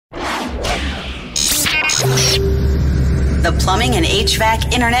The Plumbing and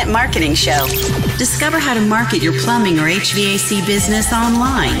HVAC Internet Marketing Show. Discover how to market your plumbing or HVAC business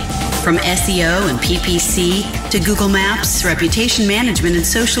online. From SEO and PPC to Google Maps, reputation management, and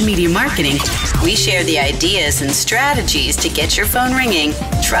social media marketing, we share the ideas and strategies to get your phone ringing,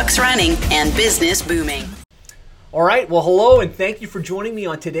 trucks running, and business booming. All right, well, hello, and thank you for joining me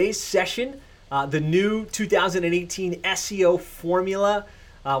on today's session, the new 2018 SEO formula.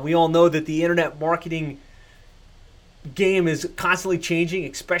 We all know that the internet marketing game is constantly changing,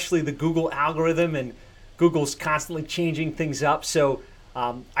 especially the Google algorithm, and Google's constantly changing things up. So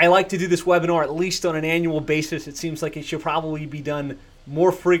I like to do this webinar at least on an annual basis. It seems like it should probably be done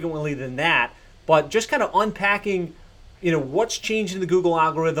more frequently than that. But just kind of unpacking, what's changed in the Google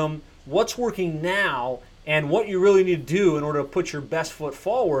algorithm, what's working now, and what you really need to do in order to put your best foot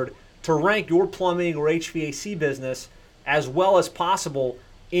forward to rank your plumbing or HVAC business as well as possible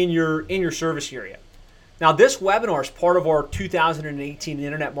in your service area. Now, this webinar is part of our 2018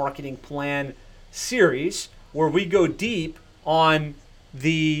 Internet Marketing Plan series, where we go deep on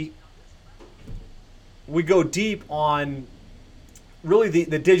really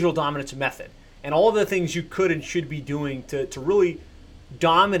the digital dominance method and all of the things you could and should be doing to really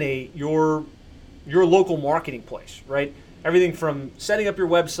dominate your local marketing place, right? Everything from setting up your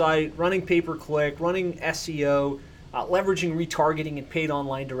website, running pay-per-click, running SEO, leveraging retargeting and paid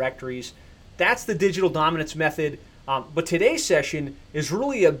online directories. That's the digital dominance method. But today's session is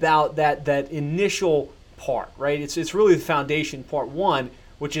really about that initial part, right? It's really the foundation, part one,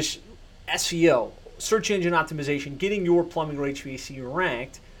 which is SEO, search engine optimization, getting your plumbing or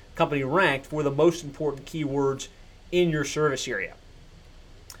HVAC company ranked for the most important keywords in your service area.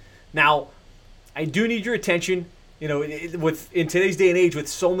 Now, I do need your attention. In today's day and age, with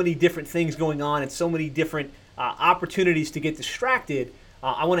so many different things going on and so many different opportunities to get distracted,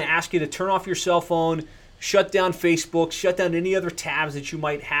 I want to ask you to turn off your cell phone, shut down Facebook, shut down any other tabs that you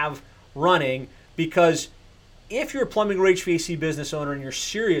might have running, because if you're a plumbing or HVAC business owner and you're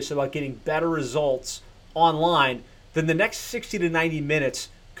serious about getting better results online, then the next 60 to 90 minutes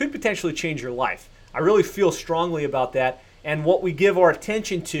could potentially change your life. I really feel strongly about that, and what we give our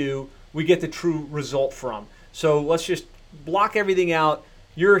attention to, we get the true result from. So let's just block everything out.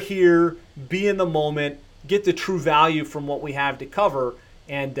 You're here, be in the moment, get the true value from what we have to cover,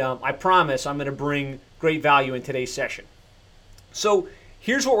 and I promise I'm going to bring great value in today's session. So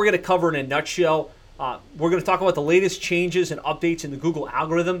here's what we're going to cover in a nutshell. We're going to talk about the latest changes and updates in the Google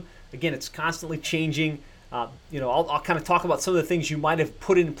algorithm. Again, it's constantly changing. I'll kind of talk about some of the things you might have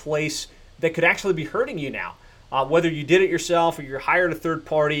put in place that could actually be hurting you now. Whether you did it yourself or you hired a third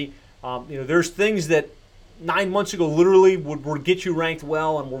party, there's things that 9 months ago literally would get you ranked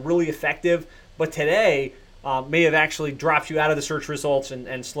well and were really effective, but today may have actually dropped you out of the search results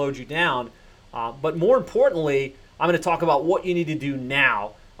and slowed you down. But more importantly, I'm going to talk about what you need to do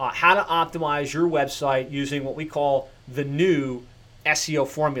now, how to optimize your website using what we call the new SEO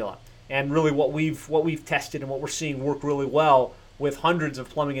formula, and really what we've tested and what we're seeing work really well with hundreds of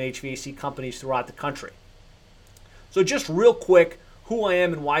plumbing and HVAC companies throughout the country. So just real quick, who I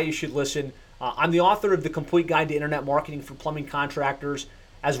am and why you should listen. I'm the author of The Complete Guide to Internet Marketing for Plumbing Contractors,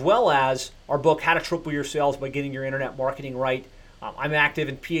 as well as our book, How to Triple Your Sales by Getting Your Internet Marketing Right. I'm active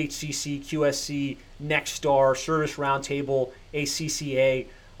in PHCC, QSC, Nexstar, Service Roundtable, ACCA.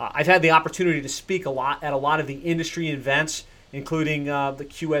 I've had the opportunity to speak at a lot of the industry events, including the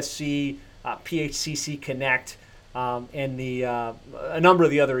QSC, PHCC Connect, and a number of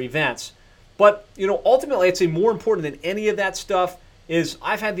the other events. But ultimately, I'd say more important than any of that stuff is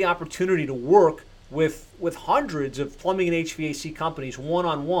I've had the opportunity to work with hundreds of plumbing and HVAC companies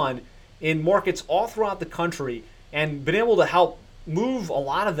one-on-one in markets all throughout the country, and been able to help move a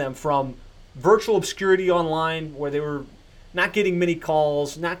lot of them from virtual obscurity online, where they were not getting many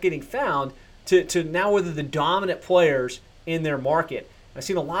calls, not getting found, to now where they're the dominant players in their market. I've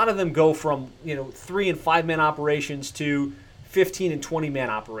seen a lot of them go from 3 and 5 man operations to 15 and 20 man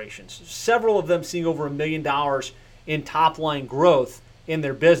operations. Several of them seeing over $1 million in top line growth in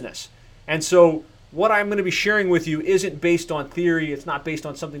their business. And so what I'm going to be sharing with you isn't based on theory. It's not based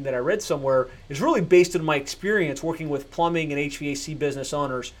on something that I read somewhere. It's really based on my experience working with plumbing and HVAC business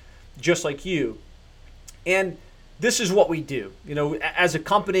owners just like you. And this is what we do. As a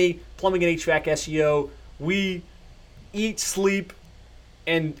company, Plumbing and HVAC SEO, we eat, sleep,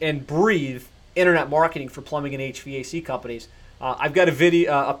 and breathe internet marketing for plumbing and HVAC companies. I've got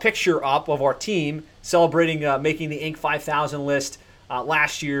a picture up of our team celebrating making the Inc. 5000 list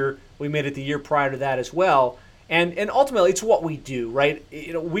last year. We made it the year prior to that as well. And ultimately, it's what we do, right?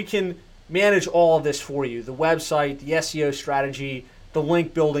 We can manage all of this for you: the website, the SEO strategy, the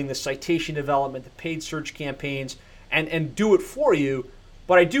link building, the citation development, the paid search campaigns, and do it for you.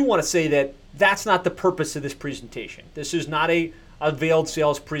 But I do want to say that that's not the purpose of this presentation. This is not a veiled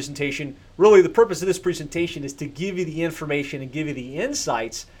sales presentation. Really, the purpose of this presentation is to give you the information and give you the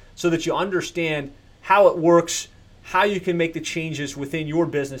insights so that you understand how it works, how you can make the changes within your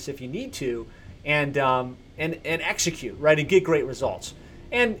business if you need to, and execute, right, and get great results.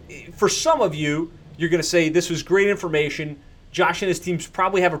 And for some of you, you're going to say, this was great information. Josh and his teams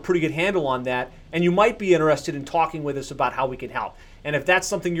probably have a pretty good handle on that, and you might be interested in talking with us about how we can help. And if that's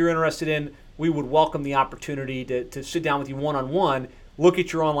something you're interested in, we would welcome the opportunity to sit down with you one-on-one, look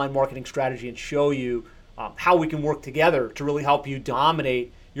at your online marketing strategy, and show you how we can work together to really help you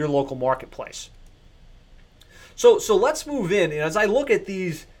dominate your local marketplace. So let's move in. And as I look at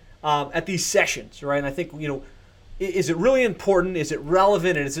these sessions, right, and I think, is it really important? Is it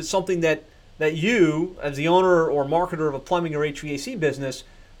relevant? And is it something that you, as the owner or marketer of a plumbing or HVAC business,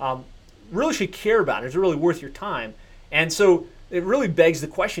 really should care about? Is it really worth your time? And so it really begs the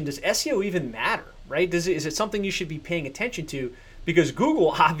question, does SEO even matter, right? Is it something you should be paying attention to? Because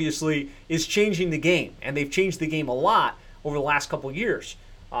Google obviously is changing the game, and they've changed the game a lot over the last couple of years,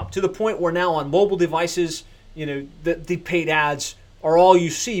 to the point where now on mobile devices, the paid ads are all you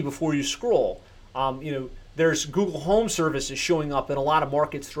see before you scroll. There's Google Home services showing up in a lot of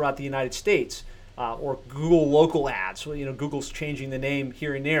markets throughout the United States, or Google local ads. So, Google's changing the name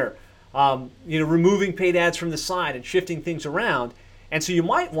here and there. Removing paid ads from the side and shifting things around. And so you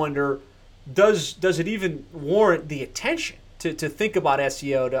might wonder, does it even warrant the attention to think about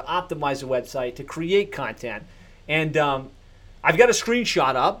SEO, to optimize a website, to create content? And I've got a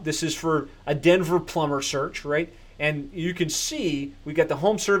screenshot up. This is for a Denver plumber search, right? And you can see we got the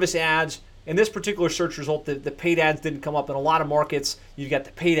home service ads. In this particular search result, the paid ads didn't come up in a lot of markets. You've got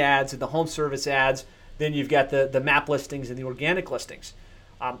the paid ads and the home service ads. Then you've got the map listings and the organic listings.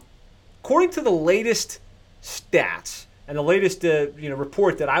 According to the latest stats and the latest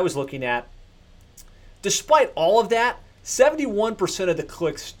report that I was looking at, despite all of that, 71% of the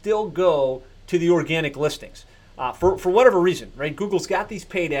clicks still go to the organic listings for whatever reason, right? Google's got these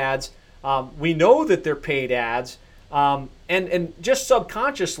paid ads. We know that they're paid ads. And just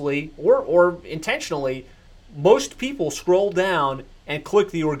subconsciously or intentionally, most people scroll down and click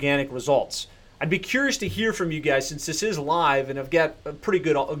the organic results. I'd be curious to hear from you guys, since this is live and I've got a pretty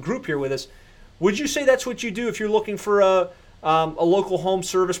good group here with us. Would you say that's what you do if you're looking for a local home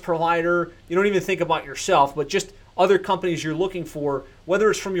service provider? You don't even think about yourself, but just other companies you're looking for,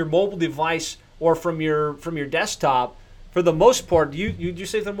 whether it's from your mobile device or from your desktop. For the most part, you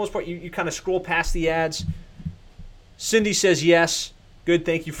say for the most part you kind of scroll past the ads? Cindy says yes. Good,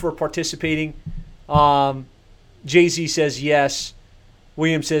 thank you for participating. Jay-Z says yes.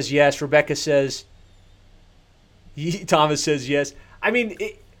 William says yes. Rebecca says, Thomas says yes. I mean,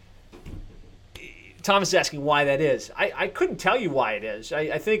 Thomas is asking why that is. I couldn't tell you why it is.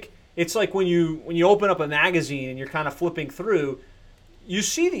 I think it's like when you open up a magazine and you're kind of flipping through, you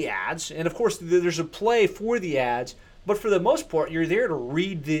see the ads, and of course there's a play for the ads, but for the most part, you're there to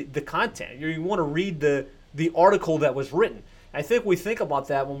read the content. You want to read the article that was written. I think we think about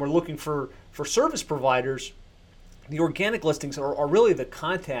that when we're looking for service providers. The organic listings are really the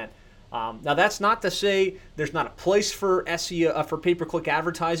content. Now, that's not to say there's not a place for SEO, for pay-per-click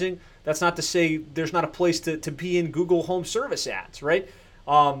advertising. That's not to say there's not a place to be in Google Home Service ads, right?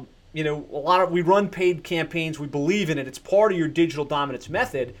 We run paid campaigns. We believe in it. It's part of your digital dominance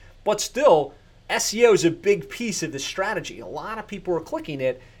method. But still, SEO is a big piece of the strategy. A lot of people are clicking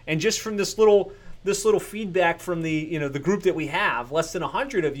it, and just from this little feedback from the group that we have, less than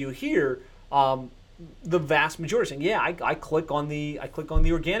 100 of you here, the vast majority saying, yeah, I click on the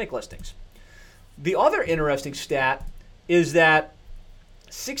organic listings. The other interesting stat is that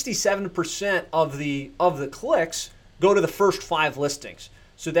 67% of the clicks go to the first 5 listings.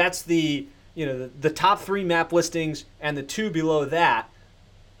 So that's the top 3 map listings and the 2 below that,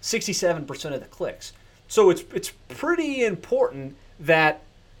 67% of the clicks. So it's pretty important that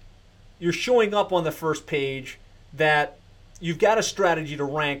you're showing up on the first page, that you've got a strategy to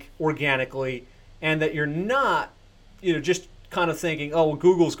rank organically, and that you're not, just kind of thinking, oh, well,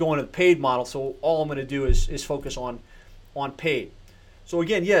 Google's going to the paid model, so all I'm going to do is focus on paid. So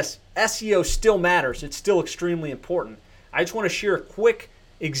again, yes, SEO still matters. It's still extremely important. I just want to share a quick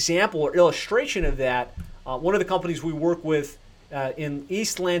example or illustration of that. One of the companies we work with in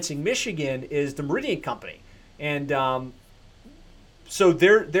East Lansing, Michigan, is the Meridian Company, and so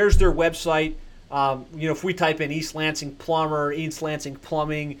there's their website. If we type in East Lansing plumber, East Lansing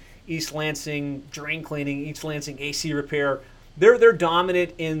plumbing, East Lansing drain cleaning, East Lansing AC repair, they're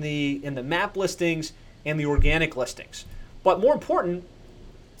dominant in the map listings and the organic listings. But more important,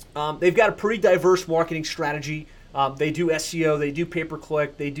 they've got a pretty diverse marketing strategy. They do SEO, they do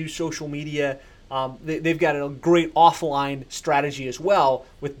pay-per-click, they do social media. They've got a great offline strategy as well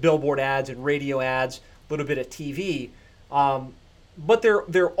with billboard ads and radio ads, a little bit of TV. But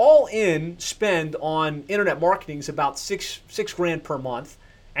their all-in spend on internet marketing is about six grand per month.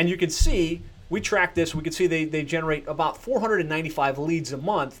 And you can see, we track this, we can see they generate about 495 leads a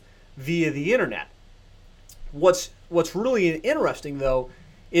month via the internet. What's really interesting, though,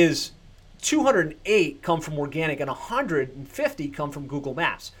 is 208 come from organic and 150 come from Google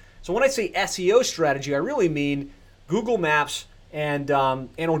Maps. So when I say SEO strategy, I really mean Google Maps and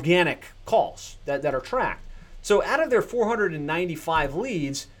organic calls that are tracked. So out of their 495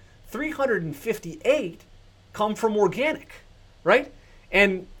 leads, 358 come from organic, right?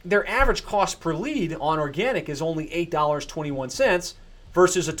 And their average cost per lead on organic is only $8.21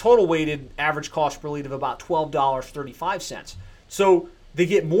 versus a total weighted average cost per lead of about $12.35. So they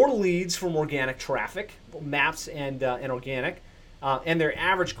get more leads from organic traffic, maps and organic, and their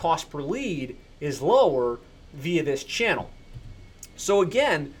average cost per lead is lower via this channel. So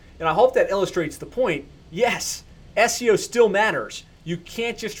again, and I hope that illustrates the point, yes, SEO still matters. You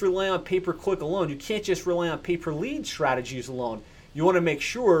can't just rely on pay-per-click alone. You can't just rely on pay-per-lead strategies alone. You want to make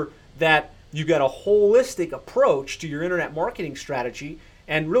sure that you've got a holistic approach to your internet marketing strategy,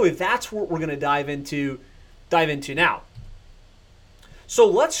 and really that's what we're going to dive into now. So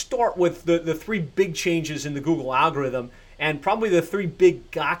let's start with the three big changes in the Google algorithm, and probably the three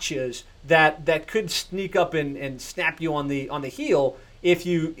big gotchas that could sneak up and snap you on the heel if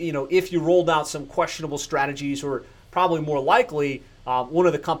you rolled out some questionable strategies, or probably more likely one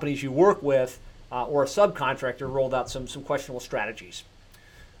of the companies you work with or a subcontractor rolled out some questionable strategies.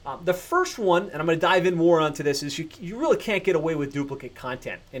 The first one, and I'm going to dive in more onto this, is you really can't get away with duplicate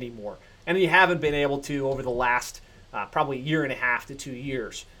content anymore, and you haven't been able to over the last probably a year and a half to 2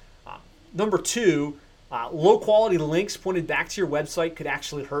 years. Number two, low quality links pointed back to your website could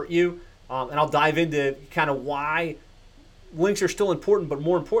actually hurt you, and I'll dive into kind of why links are still important, but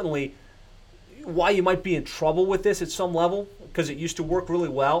more importantly, why you might be in trouble with this at some level, because it used to work really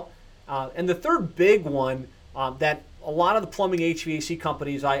well. And the third big one that a lot of the plumbing HVAC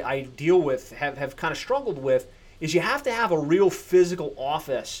companies I deal with have kind of struggled with is you have to have a real physical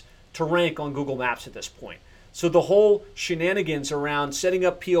office to rank on Google Maps at this point. So the whole shenanigans around setting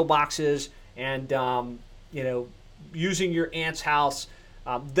up P.O. boxes and using your aunt's house,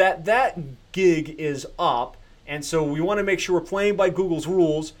 that gig is up. And so we want to make sure we're playing by Google's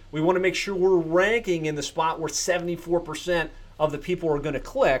rules. We want to make sure we're ranking in the spot where 74% of the people are going to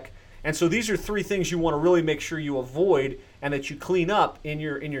click. And so these are three things you want to really make sure you avoid and that you clean up in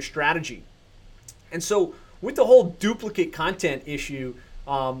your strategy. And so with the whole duplicate content issue,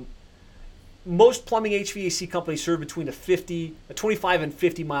 most plumbing HVAC companies serve between a 25 and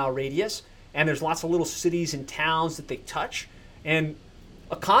 50 mile radius, and there's lots of little cities and towns that they touch. And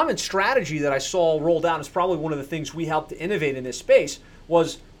a common strategy that I saw rolled out is probably one of the things we helped to innovate in this space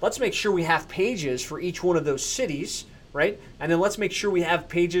was let's make sure we have pages for each one of those cities, right? And then let's make sure we have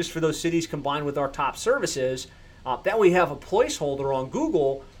pages for those cities combined with our top services. That we have a placeholder on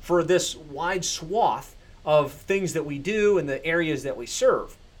Google for this wide swath of things that we do and the areas that we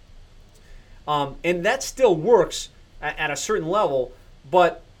serve. And that still works at a certain level,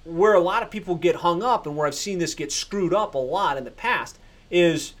 but where a lot of people get hung up and where I've seen this get screwed up a lot in the past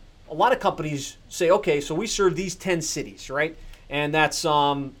is a lot of companies say, okay, so we serve these 10 cities, right? And that's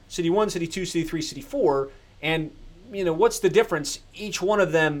city 1, city 2, city 3, city 4. And, what's the difference? Each one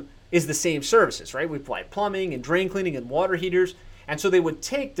of them is the same services, right? We provide plumbing and drain cleaning and water heaters. And so they would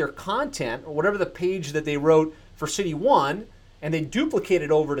take their content or whatever the page that they wrote for city 1 and they duplicate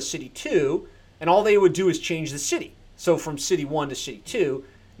it over to city 2. And all they would do is change the city. So from city 1 to city 2,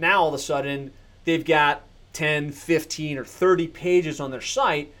 now all of a sudden they've got 10, 15, or 30 pages on their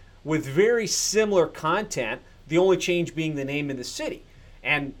site with very similar content, the only change being the name of the city.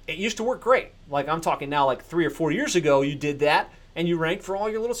 And it used to work great. Like I'm talking now like 3 or 4 years ago, you did that and you ranked for all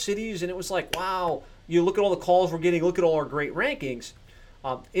your little cities and it was like, wow, you look at all the calls we're getting, look at all our great rankings.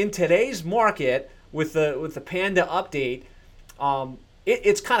 In today's market with the Panda update,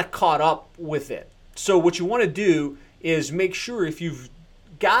 it's kind of caught up with it. So what you want to do is make sure if you've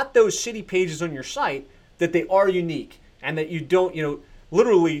got those city pages on your site that they are unique and that you don't,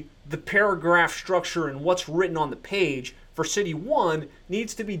 literally the paragraph structure and what's written on the page for city 1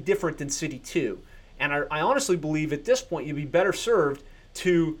 needs to be different than city 2. And I honestly believe at this point you'd be better served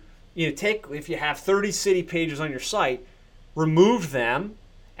to take, if you have 30 city pages on your site, remove them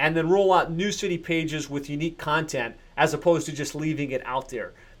and then roll out new city pages with unique content as opposed to just leaving it out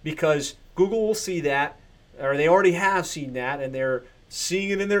there. Because Google will see that, or they already have seen that, and they're seeing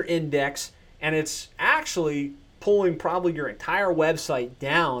it in their index, and it's actually pulling probably your entire website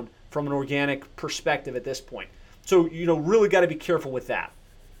down from an organic perspective at this point. So, really got to be careful with that.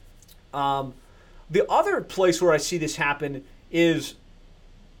 The other place where I see this happen is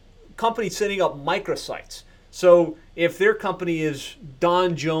companies setting up microsites. So if their company is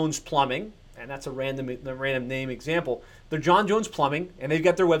Don Jones Plumbing, and that's a random name example, they're John Jones Plumbing, and they've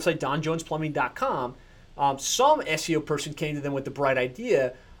got their website, donjonesplumbing.com. Some SEO person came to them with the bright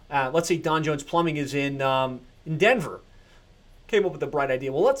idea. Let's say Don Jones Plumbing is in Denver. Came up with the bright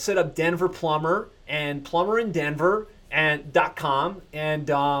idea. Well, let's set up Denver Plumber and Plumber in Denver and .com, and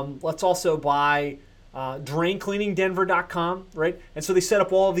let's also buy DrainCleaningDenver.com, right? And so they set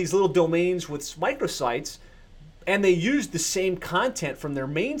up all of these little domains with microsites, and they used the same content from their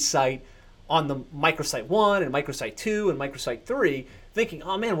main site on the microsite 1 and microsite 2 and microsite 3, thinking,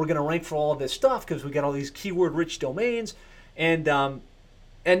 oh man, we're going to rank for all of this stuff because we got all these keyword-rich domains. And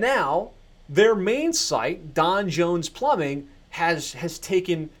now their main site, Don Jones Plumbing, has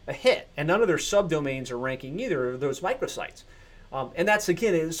taken a hit, and none of their subdomains are ranking either of those microsites. And that's,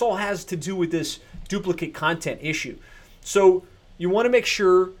 again, this all has to do with this duplicate content issue. So you want to make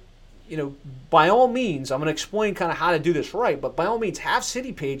sure, by all means, I'm going to explain kind of how to do this right, but by all means, have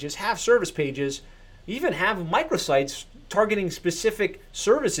city pages, have service pages, even have microsites targeting specific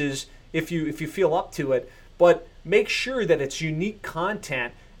services if you feel up to it, but make sure that it's unique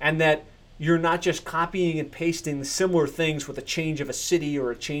content and that you're not just copying and pasting similar things with a change of a city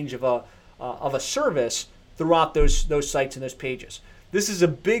or a change of a service throughout those sites and those pages. This is a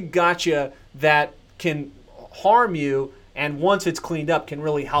big gotcha that can harm you, and once it's cleaned up, can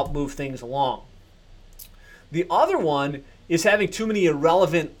really help move things along. The other one is having too many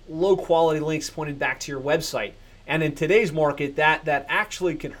irrelevant, low-quality links pointed back to your website. And in today's market, that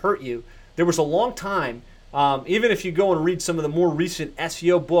actually can hurt you. There was a long time, even if you go and read some of the more recent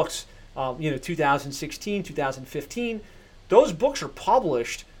SEO books, 2016, 2015, those books are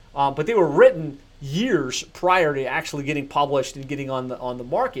published, but they were written years prior to actually getting published and getting on the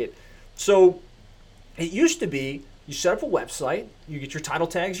market. So it used to be you set up a website, you get your title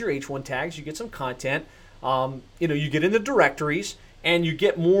tags, your H1 tags, you get some content, you get in the directories, and you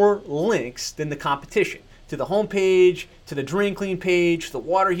get more links than the competition to the home page, to the drain clean page, to the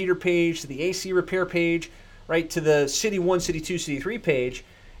water heater page, to the AC repair page, right, to the City 1, City 2, City 3 page.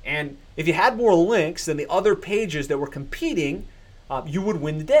 And if you had more links than the other pages that were competing, you would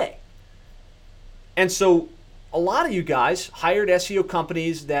win the day. And so a lot of you guys hired SEO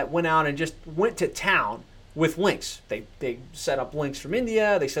companies that went out and just went to town with links. They set up links from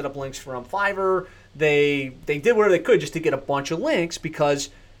India, they set up links from Fiverr, they did whatever they could just to get a bunch of links because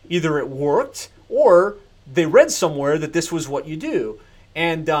either it worked or they read somewhere that this was what you do.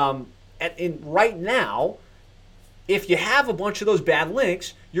 And right now, if you have a bunch of those bad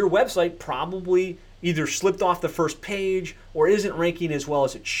links, your website probably either slipped off the first page or isn't ranking as well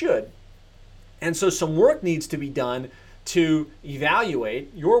as it should. And so some work needs to be done to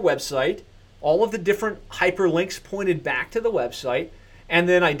evaluate your website, all of the different hyperlinks pointed back to the website, and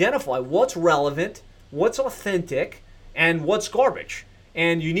then identify what's relevant, what's authentic, and what's garbage.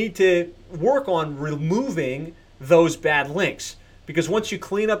 And you need to work on removing those bad links, because once you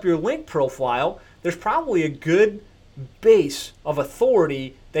clean up your link profile, there's probably a good base of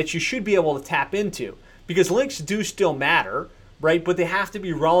authority that you should be able to tap into, because links do still matter, right? But they have to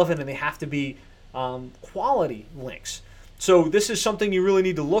be relevant and they have to be quality links. So this is something you really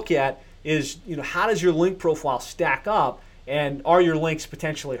need to look at is, how does your link profile stack up, and are your links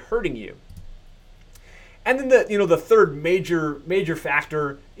potentially hurting you? And then the third major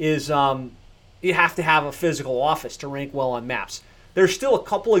factor is you have to have a physical office to rank well on maps. There's still a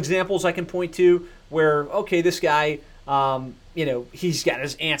couple examples I can point to where, okay, this guy, he's got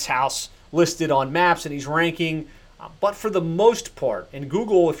his aunt's house listed on maps and he's ranking. But for the most part, in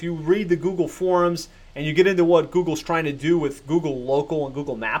Google, if you read the Google forums and you get into what Google's trying to do with Google Local and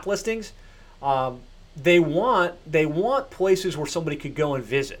Google Map listings, they want places where somebody could go and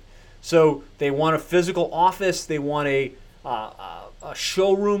visit. So they want a physical office, they want a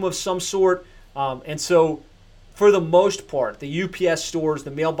showroom of some sort, and so for the most part, the UPS stores,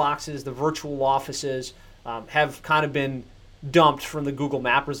 the mailboxes, the virtual offices have kind of been dumped from the Google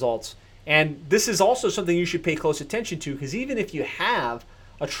Map results. And this is also something you should pay close attention to, because even if you have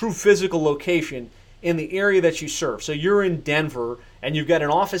a true physical location in the area that you serve, so you're in Denver and you've got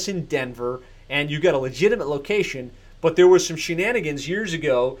an office in Denver and you've got a legitimate location, but there was some shenanigans years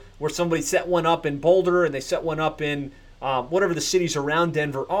ago where somebody set one up in Boulder and they set one up in whatever the cities around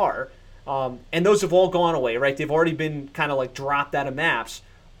Denver are, and those have all gone away, right? They've already been kind of like dropped out of maps,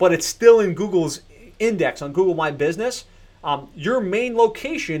 but it's still in Google's index on Google My Business, your main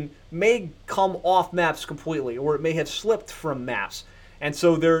location may come off maps completely, or it may have slipped from maps. And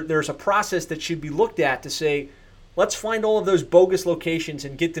so there's a process that should be looked at to say, let's find all of those bogus locations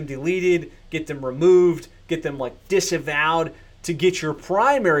and get them deleted, get them removed, get them like disavowed to get your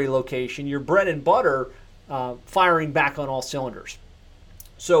primary location, your bread and butter, firing back on all cylinders.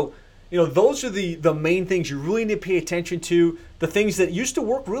 So, those are the main things you really need to pay attention to. The things that used to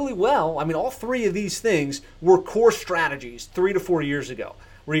work really well. I mean, all three of these things were core strategies 3 to 4 years ago,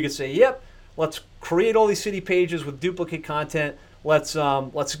 where you could say, yep, let's create all these city pages with duplicate content. Let's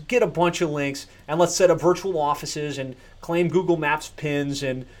get a bunch of links, and let's set up virtual offices and claim Google Maps pins,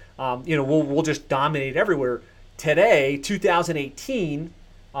 and we'll just dominate everywhere. Today, 2018,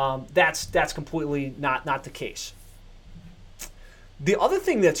 that's completely not the case. The other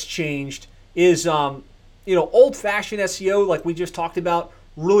thing that's changed is old-fashioned SEO, like we just talked about,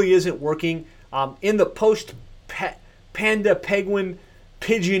 really isn't working. In the post-Panda, Penguin,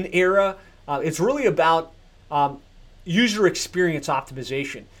 Pigeon era, it's really about user experience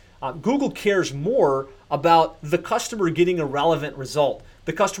optimization. Google cares more about the customer getting a relevant result,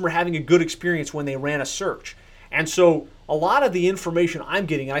 the customer having a good experience when they ran a search. And so a lot of the information I'm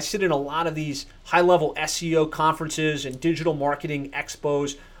getting, and I sit in a lot of these high-level SEO conferences and digital marketing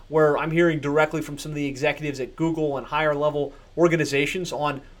expos where I'm hearing directly from some of the executives at Google and higher-level organizations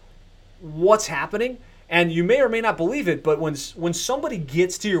on what's happening. And you may or may not believe it, but when somebody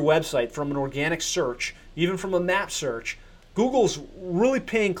gets to your website from an organic search, even from a map search, Google's really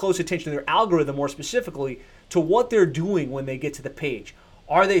paying close attention to their algorithm, more specifically, to what they're doing when they get to the page.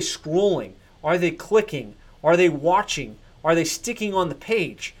 Are they scrolling? Are they clicking? Are they watching? Are they sticking on the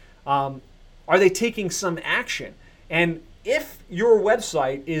page? Are they taking some action? And if your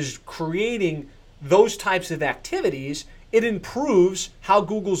website is creating those types of activities, it improves how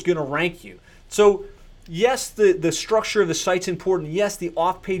Google's going to rank you. So yes, the structure of the site's important. Yes, the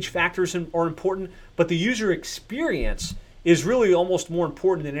off-page factors are important, but the user experience is really almost more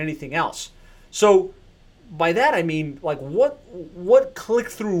important than anything else. So by that I mean, like, what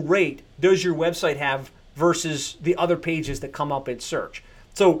click-through rate does your website have versus the other pages that come up in search?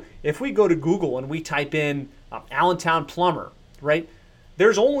 So if we go to Google and we type in Allentown plumber, right?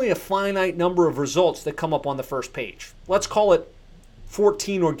 There's only a finite number of results that come up on the first page. Let's call it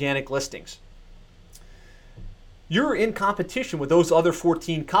 14 organic listings. You're in competition with those other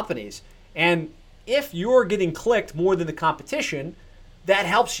 14 companies, and if you're getting clicked more than the competition, that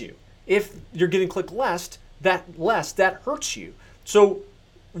helps you. If you're getting clicked less, that hurts you. So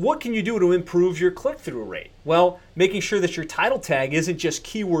what can you do to improve your click-through rate? Well, making sure that your title tag isn't just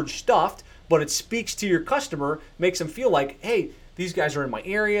keyword stuffed, but it speaks to your customer, makes them feel like, hey, these guys are in my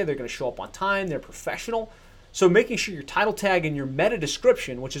area, they're going to show up on time, they're professional. So making sure your title tag and your meta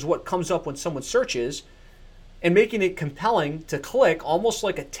description, which is what comes up when someone searches, and making it compelling to click, almost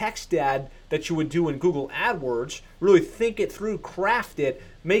like a text ad that you would do in Google AdWords, really think it through, craft it,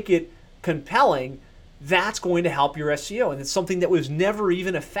 make it compelling, that's going to help your SEO. And it's something that was never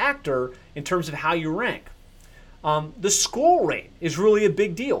even a factor in terms of how you rank. The scroll rate is really a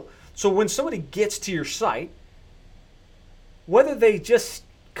big deal. So when somebody gets to your site, whether they just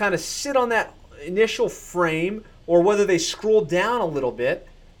kind of sit on that initial frame or whether they scroll down a little bit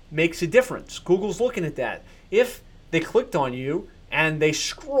makes a difference. Google's looking at that. If they clicked on you and they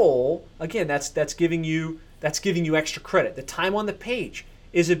scroll, again, that's giving you extra credit. The time on the page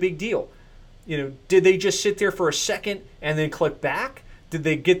is a big deal. Did they just sit there for a second and then click back? Did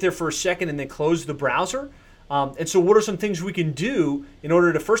they get there for a second and then close the browser? And so what are some things we can do in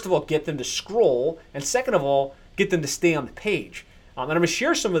order to, first of all, get them to scroll, and second of all, get them to stay on the page? And I'm going to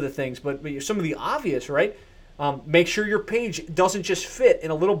share some of the things, but some of the obvious, right? Make sure your page doesn't just fit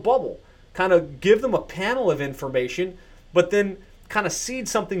in a little bubble. Kind of give them a panel of information, but then kind of seed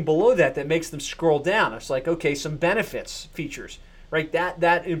something below that makes them scroll down. It's like, okay, some benefits, features, right?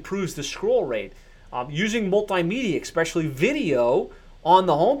 That improves the scroll rate. Using multimedia, especially video, on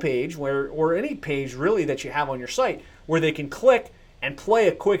the homepage, or any page really that you have on your site, where they can click and play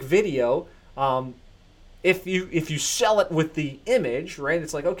a quick video. If you sell it with the image, right?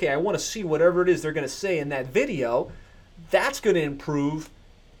 It's like, okay, I want to see whatever it is they're going to say in that video. That's going to improve,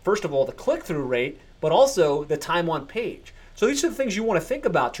 first of all, the click-through rate, but also the time on page. So these are the things you want to think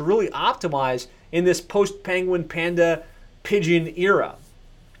about to really optimize in this post-Penguin, Panda, Pigeon era.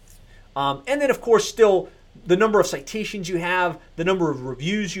 And then, of course, still the number of citations you have, the number of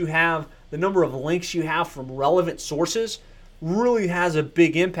reviews you have, the number of links you have from relevant sources really has a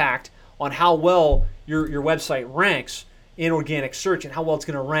big impact on how well your website ranks in organic search and how well it's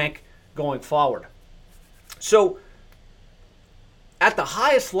going to rank going forward. So at the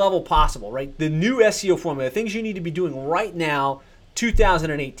highest level possible, right? The new SEO formula, things you need to be doing right now,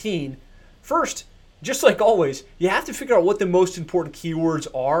 2018. First, just like always, you have to figure out what the most important keywords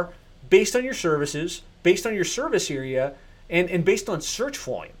are based on your services, based on your service area, and based on search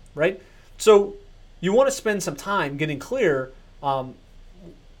volume, right? So you want to spend some time getting clear,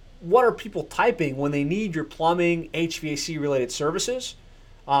 what are people typing when they need your plumbing, HVAC related services?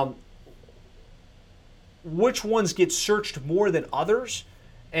 Which ones get searched more than others?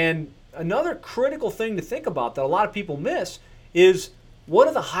 And another critical thing to think about that a lot of people miss is, what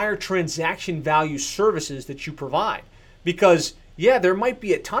are the higher transaction value services that you provide? Because yeah, there might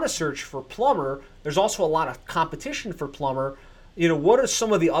be a ton of search for plumber. There's also a lot of competition for plumber. What are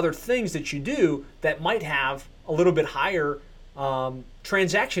some of the other things that you do that might have a little bit higher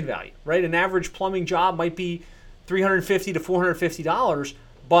transaction value, right? An average plumbing job might be $350 to $450,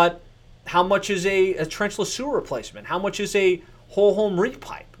 but how much is a trenchless sewer replacement? How much is a whole home reek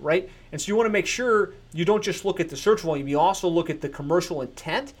pipe, right? And so you want to make sure you don't just look at the search volume, you also look at the commercial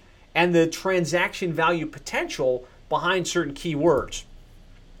intent and the transaction value potential behind certain keywords.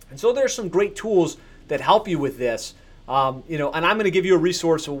 And so there's some great tools that help you with this. And I'm going to give you a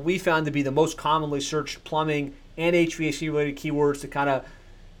resource of what we found to be the most commonly searched plumbing and HVAC related keywords to kind of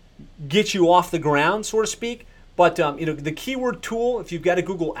get you off the ground, so to speak. But the keyword tool, if you've got a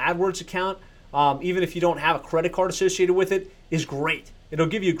Google AdWords account, even if you don't have a credit card associated with it, is great. It'll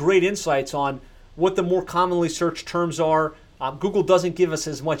give you great insights on what the more commonly searched terms are. Google doesn't give us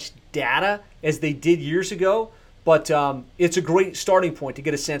as much data as they did years ago, but it's a great starting point to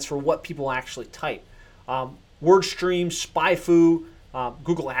get a sense for what people actually type. WordStream, SpyFu,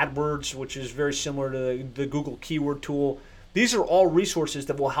 Google AdWords, which is very similar to the Google keyword tool. These are all resources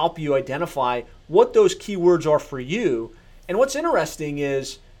that will help you identify what those keywords are for you. And what's interesting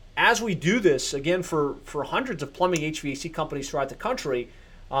is, as we do this, again, for hundreds of plumbing HVAC companies throughout the country,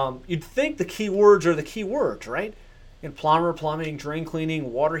 you'd think the keywords are the keywords, right? In plumber, plumbing, drain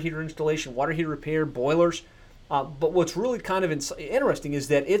cleaning, water heater installation, water heater repair, boilers. But what's really kind of interesting is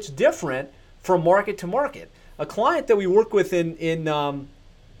that it's different from market to market. A client that we work with in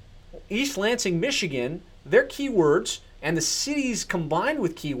East Lansing, Michigan, their keywords and the cities combined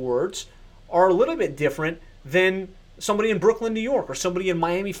with keywords are a little bit different than somebody in Brooklyn, New York, or somebody in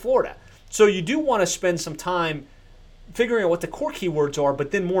Miami, Florida. So you do want to spend some time figuring out what the core keywords are,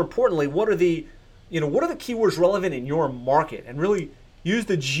 but then more importantly, what are the keywords relevant in your market, and really use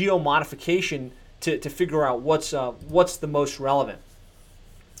the geo modification to figure out what's the most relevant.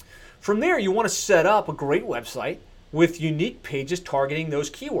 From there, you want to set up a great website with unique pages targeting those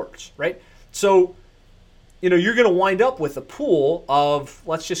keywords, right? So you're going to wind up with a pool of,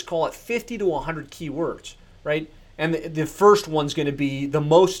 let's just call it 50 to 100 keywords, right? And the first one's going to be the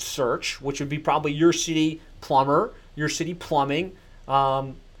most search, which would be probably your city plumber, your city plumbing.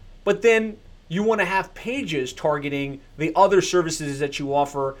 But then you want to have pages targeting the other services that you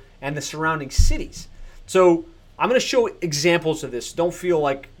offer and the surrounding cities. So I'm going to show examples of this. Don't feel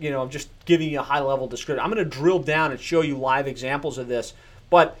like I'm just giving you a high-level description. I'm going to drill down and show you live examples of this.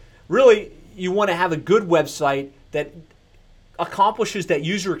 But really, you want to have a good website that accomplishes that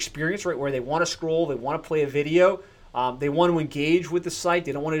user experience, right, where they want to scroll, they want to play a video, they want to engage with the site,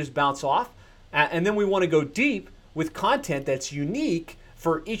 they don't want to just bounce off. And then we want to go deep with content that's unique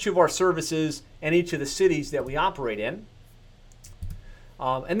for each of our services and each of the cities that we operate in.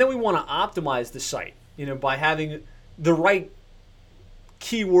 And then we want to optimize the site, by having the right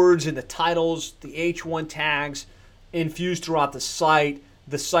keywords in the titles, the H1 tags infused throughout the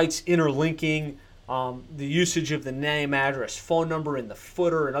site's interlinking, the usage of the name, address, phone number in the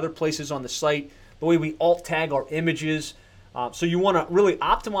footer and other places on the site, the way we alt tag our images. So you want to really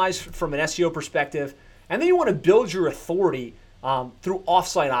optimize from an SEO perspective, and then you want to build your authority through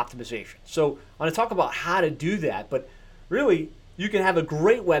offsite optimization. So I'm going to talk about how to do that, but really you can have a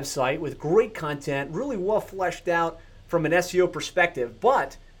great website with great content, really well fleshed out from an SEO perspective,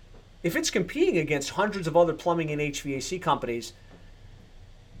 but if it's competing against hundreds of other plumbing and HVAC companies,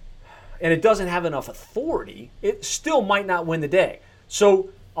 and it doesn't have enough authority, it still might not win the day. So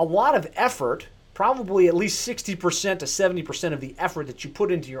a lot of effort, probably at least 60% to 70% of the effort that you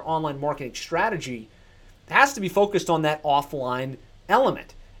put into your online marketing strategy has to be focused on that offline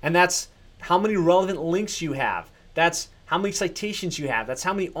element. And that's how many relevant links you have. That's how many citations you have. That's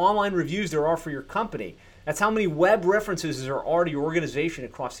how many online reviews there are for your company. That's how many web references there are to your organization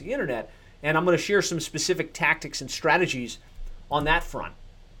across the internet. And I'm going to share some specific tactics and strategies on that front.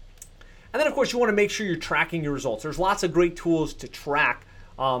 And then, of course, you want to make sure you're tracking your results. There's lots of great tools to track.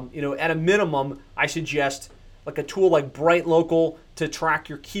 At a minimum, I suggest like a tool like Bright Local to track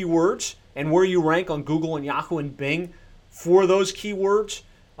your keywords and where you rank on Google and Yahoo and Bing. for those keywords.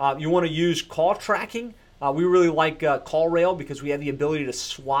 You want to use call tracking. We really like CallRail because we have the ability to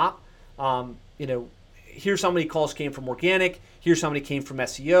swap. Here's how many calls came from organic. Here's how many came from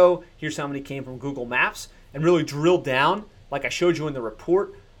SEO. Here's how many came from Google Maps, and really drill down like I showed you in the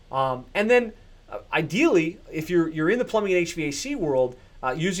report. And then ideally, if you're in the plumbing and HVAC world,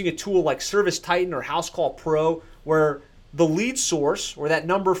 using a tool like Service Titan or House Call Pro, where the lead source or that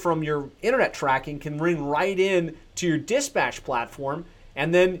number from your internet tracking can ring right in to your dispatch platform,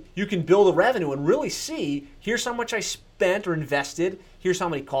 and then you can build a revenue and really see, here's how much I spent or invested, here's how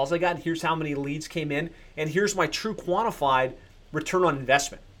many calls I got, here's how many leads came in, and here's my true quantified return on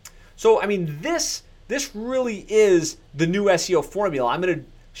investment. So, I mean, this really is the new SEO formula. I'm going to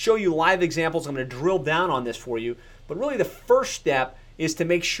show you live examples. I'm going to drill down on this for you. But really the first step is to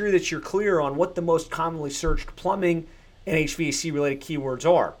make sure that you're clear on what the most commonly searched plumbing and HVAC related keywords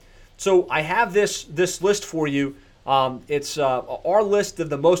are. So I have this list for you. It's our list of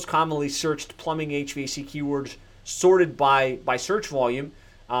the most commonly searched plumbing HVAC keywords sorted by search volume.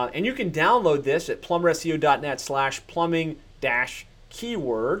 And you can download this at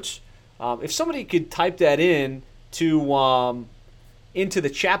plumberseo.net/plumbing-keywords. If somebody could type that in into the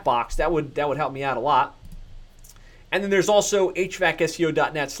chat box, that would help me out a lot. And then there's also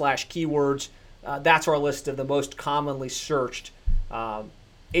hvacSEO.net/keywords. That's our list of the most commonly searched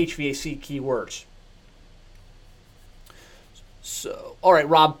HVAC keywords. So, all right,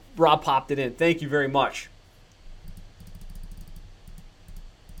 Rob popped it in. Thank you very much.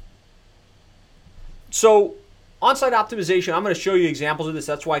 So, on-site optimization, I'm going to show you examples of this.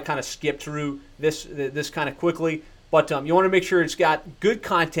 That's why I kind of skipped through this kind of quickly. But you want to make sure it's got good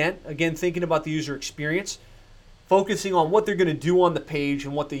content. Again, thinking about the user experience, focusing on what they're going to do on the page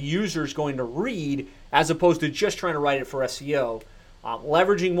and what the user is going to read, as opposed to just trying to write it for SEO.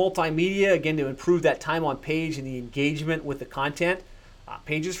 Leveraging multimedia, again, to improve that time on page and the engagement with the content.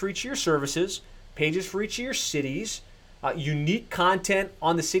 Pages for each of your services, pages for each of your cities, unique content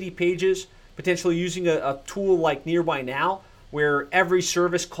on the city pages, potentially using a tool like Nearby Now, where every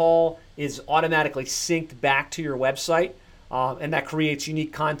service call is automatically synced back to your website, and that creates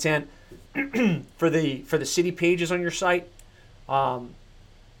unique content for the city pages on your site.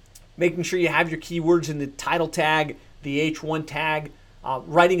 Making sure you have your keywords in the title tag, the H1 tag,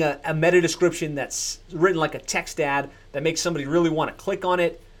 writing a meta description that's written like a text ad that makes somebody really want to click on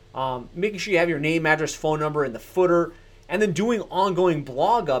it, making sure you have your name, address, phone number in the footer, and then doing ongoing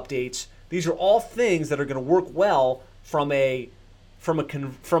blog updates. These are all things that are going to work well from a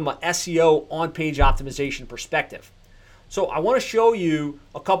SEO on-page optimization perspective. So I want to show you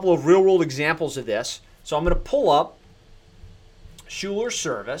a couple of real-world examples of this. So I'm going to pull up Schuler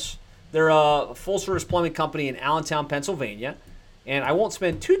Service. They're a full-service plumbing company in Allentown, Pennsylvania. And I won't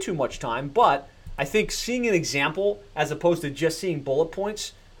spend too much time, but I think seeing an example as opposed to just seeing bullet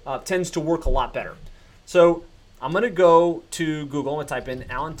points tends to work a lot better. So I'm going to go to Google. I'm going to type in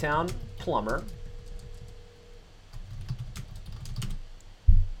Allentown Plumber.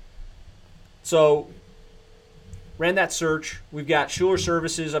 So ran that search. We've got Schuler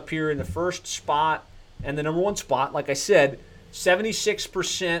Services up here in the first spot and the number one spot. Like I said,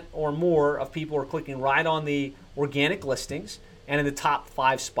 76% or more of people are clicking right on the organic listings and in the top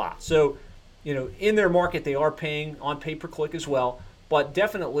 5 spots. So, in their market, they are paying on pay-per-click as well, but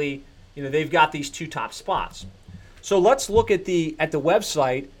definitely, they've got these 2 top spots. So let's look at the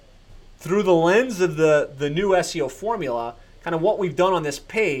website through the lens of the new SEO formula, kind of what we've done on this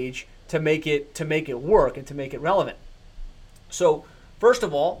page to make it work and to make it relevant. So first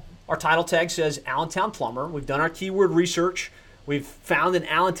of all, our title tag says Allentown Plumber. We've done our keyword research. We've found in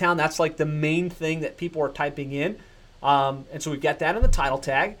Allentown, that's like the main thing that people are typing in. And so we've got that in the title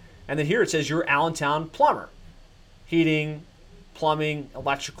tag. And then here it says you're Allentown Plumber. Heating, plumbing,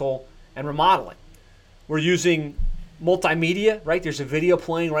 electrical, and remodeling. We're using multimedia, right? There's a video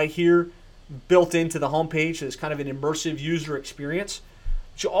playing right here built into the homepage. So it's kind of an immersive user experience.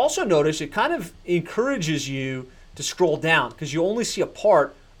 But you also notice it kind of encourages you to scroll down because you only see a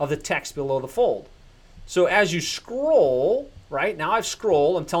part of the text below the fold. So as you scroll, right, now I've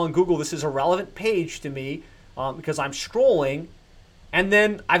scrolled, I'm telling Google this is a relevant page to me because I'm scrolling, and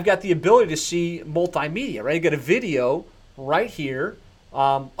then I've got the ability to see multimedia, right? I've got a video right here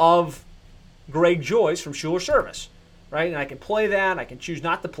of Greg Joyce from Schuler Service, right? And I can play that, I can choose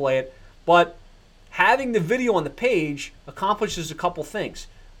not to play it, but having the video on the page accomplishes a couple things.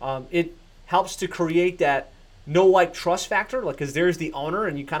 It helps to create that know-like trust factor, like because there's the owner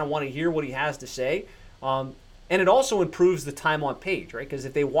and you kind of want to hear what he has to say. And it also improves the time on page, right? Because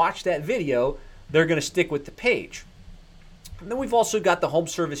if they watch that video, they're going to stick with the page. And then we've also got the home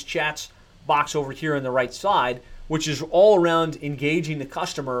service chats box over here on the right side, which is all around engaging the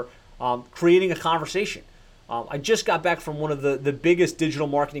customer, creating a conversation. I just got back from one of the biggest digital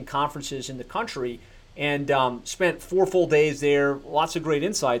marketing conferences in the country and spent 4 full days there, lots of great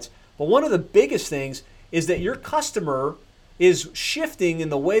insights. But one of the biggest things is that your customer is shifting in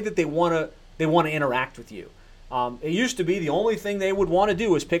the way that they want to interact with you. It used to be the only thing they would want to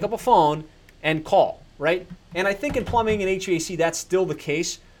do is pick up a phone and call, right? And I think in plumbing and HVAC that's still the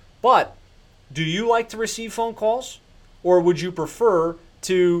case. But do you like to receive phone calls? Or would you prefer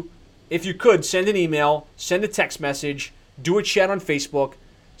to, if you could, send an email, send a text message, do a chat on Facebook?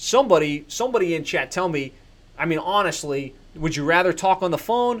 Somebody in chat tell me, I mean, honestly, would you rather talk on the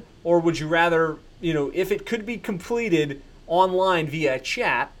phone, or would you rather, if it could be completed online via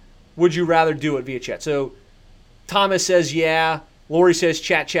chat, would you rather do it via chat? So Thomas says, yeah. Lori says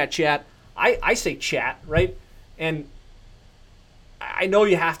chat. I say chat, right? And I know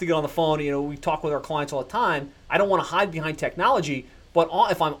you have to get on the phone. We talk with our clients all the time. I don't want to hide behind technology, but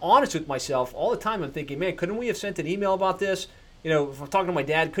if I'm honest with myself, all the time I'm thinking, man, couldn't we have sent an email about this? If I'm talking to my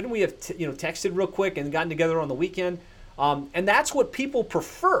dad, couldn't we have texted real quick and gotten together on the weekend? And that's what people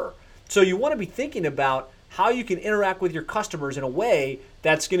prefer. So you want to be thinking about how you can interact with your customers in a way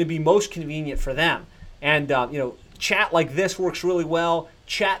that's going to be most convenient for them. And chat like this works really well.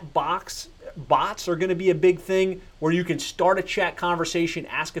 Bots are going to be a big thing where you can start a chat conversation,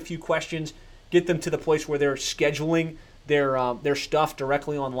 ask a few questions, get them to the place where they're scheduling their stuff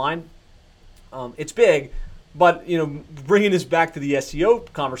directly online. It's big, but bringing this back to the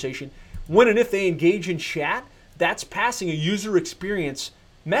SEO conversation, when and if they engage in chat, that's passing a user experience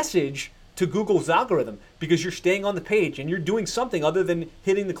message to Google's algorithm because you're staying on the page and you're doing something other than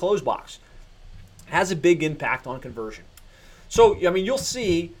hitting the close box. It has a big impact on conversion. So, you'll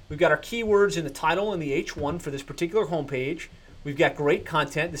see we've got our keywords in the title and the H1 for this particular homepage. We've got great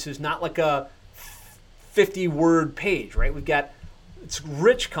content. This is not like a 50-word page, right? It's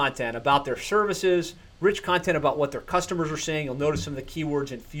rich content about their services, rich content about what their customers are saying. You'll notice some of the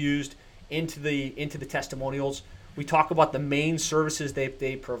keywords infused into the testimonials. We talk about the main services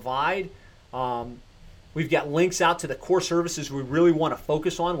they provide. We've got links out to the core services we really want to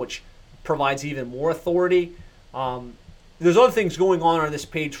focus on, which provides even more authority. There's other things going on this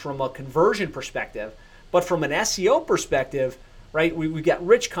page from a conversion perspective, but from an SEO perspective, right? We've got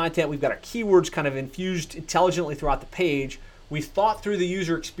rich content. We've got our keywords kind of infused intelligently throughout the page. We thought through the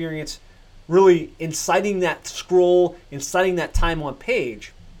user experience, really inciting that scroll, inciting that time on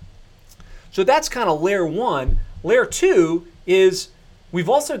page. So that's kind of layer one. Layer two is we've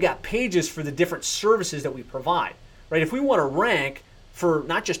also got pages for the different services that we provide, right? If we want to rank for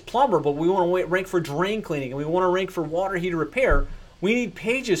not just plumber, but we want to rank for drain cleaning and we want to rank for water heater repair, we need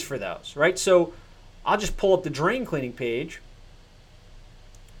pages for those, right? So I'll just pull up the drain cleaning page.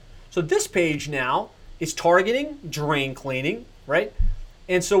 So this page now is targeting drain cleaning, right?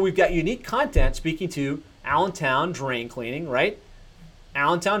 And so we've got unique content speaking to Allentown drain cleaning, right?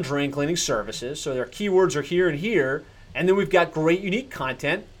 Allentown drain cleaning services. So their keywords are here and here. And then we've got great unique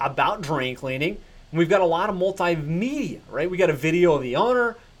content about drain cleaning. And we've got a lot of multimedia, right? We got a video of the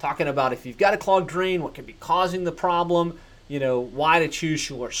owner talking about if you've got a clogged drain, what could be causing the problem, why to choose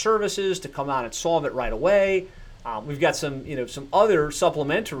Schuler Services to come out and solve it right away. We've got some other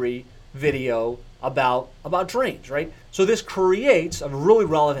supplementary video about drains, right? So this creates a really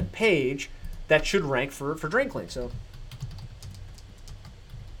relevant page that should rank for drain cleaning.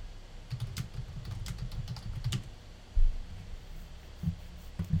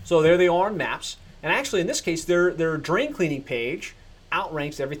 So there they are on maps. And actually, in this case, their drain cleaning page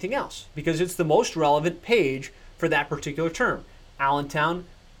outranks everything else because it's the most relevant page for that particular term, Allentown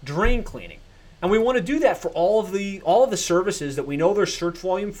drain cleaning. And we want to do that for all of the services that we know there's search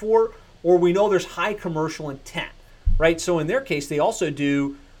volume for, or we know there's high commercial intent, right? So in their case, they also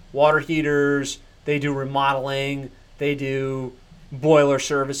do water heaters, they do remodeling, they do boiler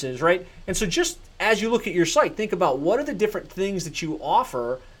services, right? And so just as you look at your site, think about what are the different things that you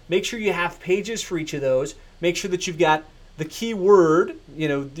offer. Make sure you have pages for each of those. Make sure that you've got the keyword,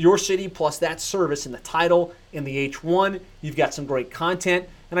 your city plus that service in the title, in the H1. You've got some great content.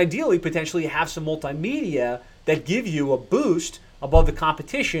 And ideally, potentially, you have some multimedia that give you a boost above the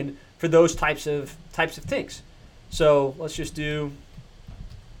competition for those types of things. So let's just do.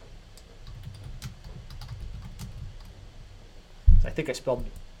 I think I spelled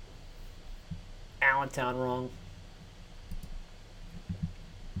Allentown wrong.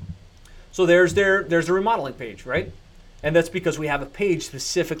 So there's the remodeling page, right? And that's because we have a page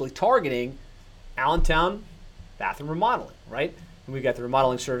specifically targeting Allentown bathroom remodeling, right? And we've got the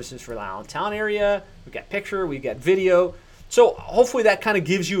remodeling services for the Allentown area. We've got picture, we've got video. So hopefully that kind of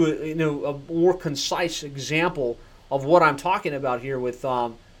gives you a more concise example of what I'm talking about here with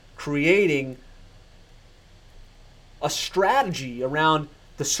creating a strategy around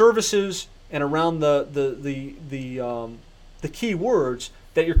the services and around the keywords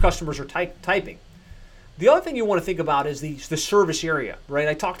that your customers are typing. The other thing you want to think about is the service area, right?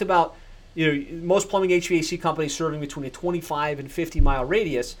 I talked about most plumbing HVAC companies serving between a 25 and 50 mile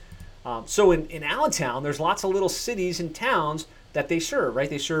radius. So in Allentown, there's lots of little cities and towns that they serve, right?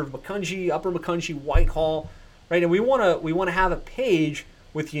 They serve Macungie, Upper Macungie, Whitehall, right? And we want to have a page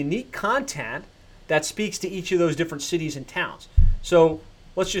with unique content that speaks to each of those different cities and towns. So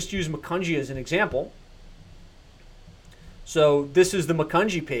let's just use Macungie as an example. So this is the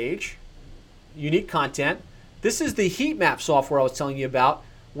Macungie page, unique content. This is the heat map software I was telling you about,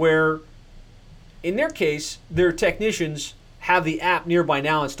 where in their case, their technicians have the app Nearby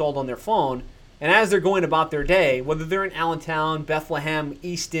Now installed on their phone, and as they're going about their day, whether they're in Allentown, Bethlehem,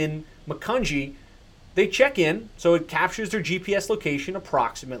 Easton, Macungie, they check in, so it captures their GPS location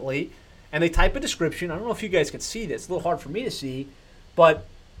approximately, and they type a description. I don't know if you guys can see this. It's a little hard for me to see, but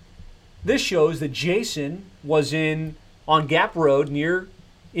this shows that Jason was on Gap Road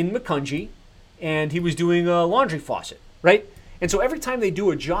in Macungie, and he was doing a laundry faucet, right? And so every time they do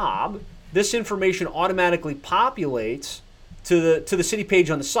a job, this information automatically populates to the city page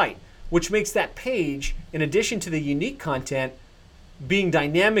on the site, which makes that page, in addition to the unique content, being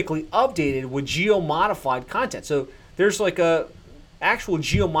dynamically updated with geo-modified content. So there's like a actual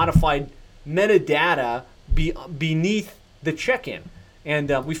geo-modified metadata beneath the check-in.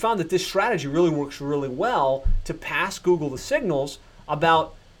 And we found that this strategy really works really well to pass Google the signals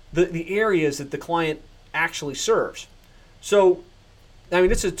about the areas that the client actually serves. So, I mean,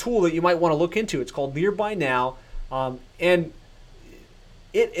 this is a tool that you might want to look into. It's called Nearby Now. And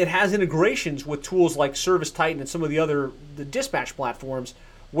it has integrations with tools like ServiceTitan and some of the dispatch platforms,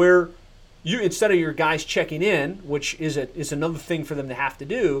 where you, instead of your guys checking in, which is another thing for them to have to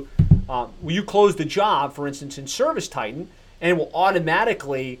do, you close the job, for instance, in ServiceTitan, and it will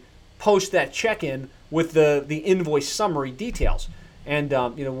automatically post that check-in with the invoice summary details. And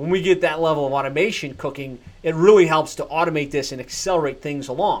when we get that level of automation cooking, it really helps to automate this and accelerate things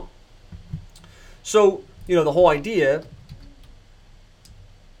along. So, the whole idea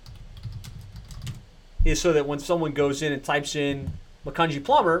is so that when someone goes in and types in Macungie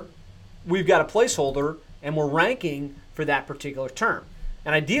plumber, we've got a placeholder and we're ranking for that particular term.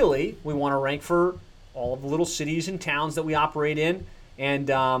 And ideally, we want to rank for all of the little cities and towns that we operate in, and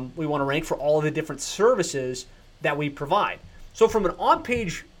we want to rank for all of the different services that we provide. So from an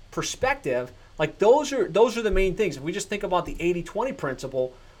on-page perspective, like those are the main things. If we just think about the 80-20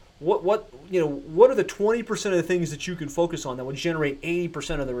 principle, what are the 20% of the things that you can focus on that would generate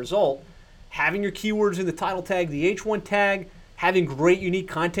 80% of the result? Having your keywords in the title tag, the H1 tag, having great unique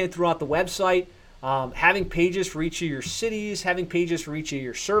content throughout the website, having pages for each of your cities, having pages for each of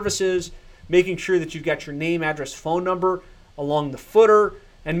your services, making sure that you've got your name, address, phone number along the footer,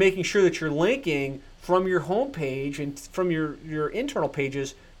 and making sure that you're linking from your home page and from your internal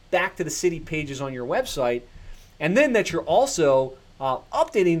pages back to the city pages on your website, and then that you're also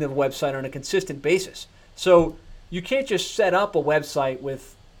updating the website on a consistent basis. So you can't just set up a website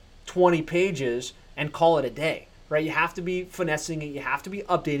with 20 pages and call it a day, right? You have to be finessing it, you have to be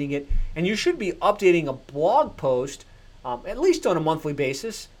updating it, and you should be updating a blog post at least on a monthly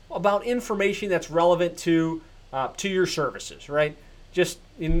basis about information that's relevant to your services, right? Just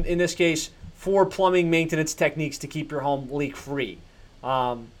in this case, 4 plumbing maintenance techniques to keep your home leak-free.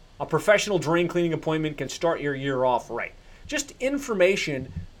 A professional drain cleaning appointment can start your year off right. Just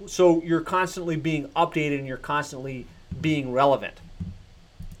information so you're constantly being updated and you're constantly being relevant.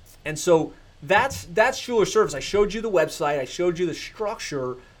 And so that's Schuler Service. I showed you the website. I showed you the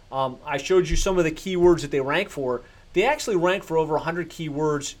structure. I showed you some of the keywords that they rank for. They actually rank for over 100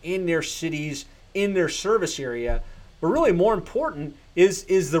 keywords in their cities, in their service area. But really more important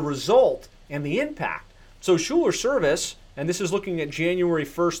is the result and the impact. So Schuler Service, and this is looking at January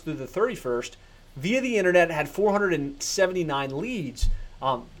 1st through the 31st, via the internet had 479 leads.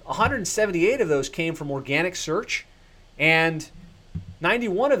 178 of those came from organic search, and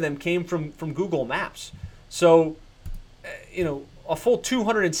 91 of them came from Google Maps. So, a full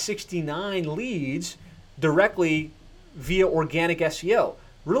 269 leads directly via organic SEO,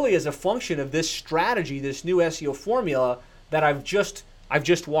 really as a function of this strategy, this new SEO formula that I've just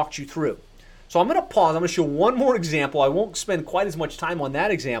walked you through. So I'm going to pause. I'm going to show one more example. I won't spend quite as much time on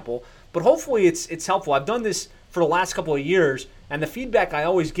that example, but hopefully it's helpful. I've done this for the last couple of years, and the feedback I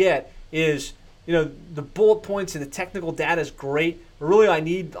always get is the bullet points and the technical data is great, but really I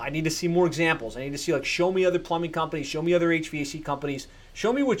need to see more examples. I need to see, like, show me other plumbing companies, show me other HVAC companies,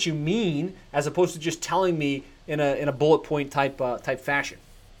 show me what you mean, as opposed to just telling me in a bullet point type fashion.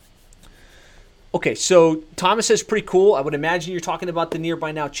 Okay, so Thomas says pretty cool. I would imagine you're talking about the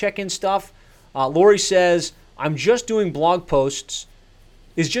Nearby Now check-in stuff. Lori says, I'm just doing blog posts.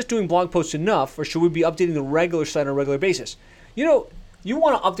 Is just doing blog posts enough, or should we be updating the regular site on a regular basis? You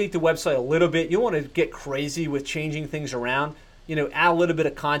want to update the website a little bit. You don't want to get crazy with changing things around. Add a little bit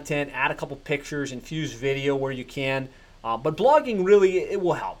of content, add a couple pictures, infuse video where you can. But blogging, really, it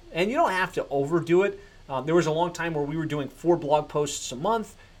will help. And you don't have to overdo it. There was a long time where we were doing 4 blog posts a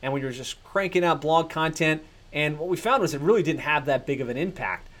month, and we were just cranking out blog content. And what we found was it really didn't have that big of an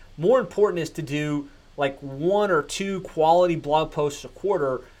impact. More important is to do like 1 or 2 quality blog posts a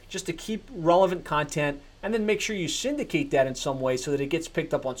quarter, just to keep relevant content, and then make sure you syndicate that in some way so that it gets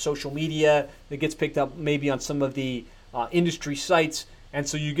picked up on social media, it gets picked up maybe on some of the industry sites, and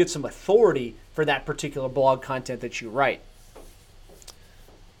so you get some authority for that particular blog content that you write.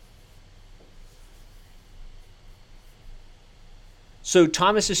 So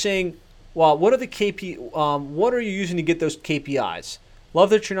Thomas is saying, well, what are you using to get those KPIs? Love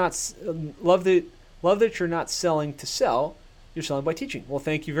that you're not selling to sell. You're selling by teaching. Well,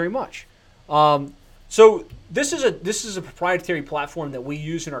 thank you very much. So this is a proprietary platform that we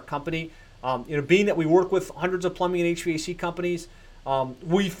use in our company. Being that we work with hundreds of plumbing and HVAC companies,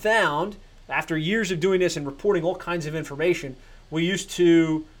 we found after years of doing this and reporting all kinds of information, we used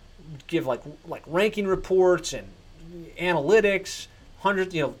to give like ranking reports and analytics,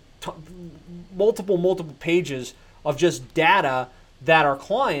 hundreds, multiple pages of just data that our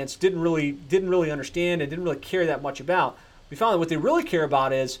clients didn't really understand and didn't really care that much about. We found that what they really care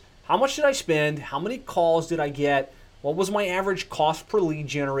about is how much did I spend, how many calls did I get, what was my average cost per lead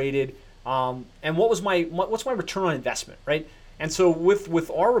generated, and what's my return on investment, right? And so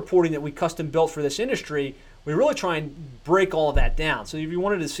with our reporting that we custom built for this industry, we really try and break all of that down. So if you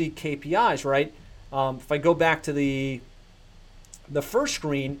wanted to see KPIs, right? If I go back to the first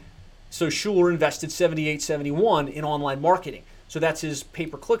screen, so Schuler invested $78.71 in online marketing. So that's his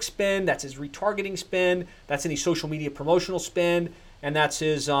pay-per-click spend, that's his retargeting spend, that's any social media promotional spend, and that's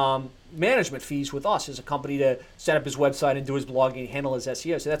his management fees with us as a company to set up his website and do his blogging, handle his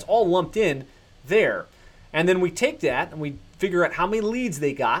SEO. So that's all lumped in there. And then we take that and we figure out how many leads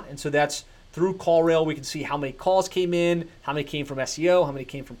they got. And so that's through CallRail, we can see how many calls came in, how many came from SEO, how many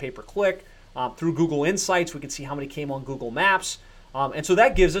came from pay-per-click. Through Google Insights, we can see how many came on Google Maps. And so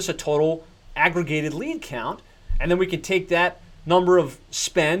that gives us a total aggregated lead count. And then we can take that number of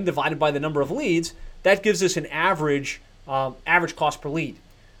spend divided by the number of leads. That gives us an average cost per lead.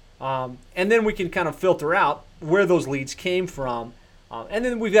 And then we can kind of filter out where those leads came from. And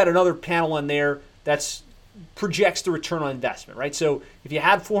then we've got another panel on there that projects the return on investment, right? So if you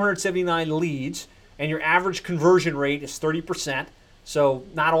had 479 leads and your average conversion rate is 30%, so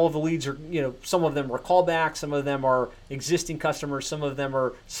not all of the leads are, some of them are callbacks, some of them are existing customers, some of them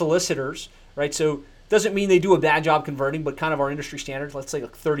are solicitors, right? So doesn't mean they do a bad job converting, but kind of our industry standards, let's say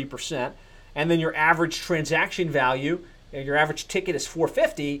like 30%. And then your average transaction value, your average ticket is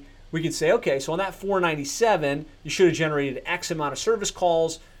 $450. We can say, okay, so on that $497, you should have generated X amount of service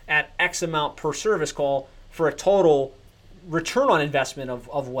calls at X amount per service call for a total return on investment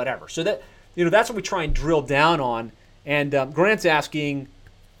of whatever. So that, that's what we try and drill down on. And Grant's asking,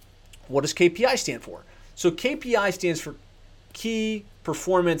 what does KPI stand for? So KPI stands for Key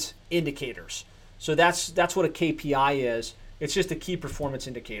Performance Indicators. So that's what a KPI is. It's just a key performance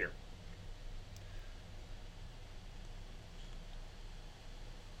indicator.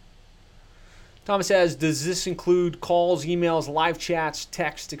 Thomas says, does this include calls, emails, live chats,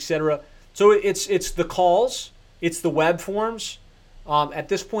 text, etc.? So it's the calls, it's the web forms. At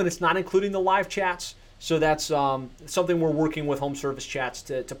this point, it's not including the live chats. So that's something we're working with Home Service Chats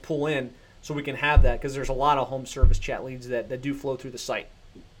to pull in so we can have that, because there's a lot of Home Service Chat leads that do flow through the site.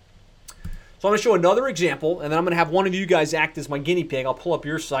 So I'm going to show another example, and then I'm going to have one of you guys act as my guinea pig. I'll pull up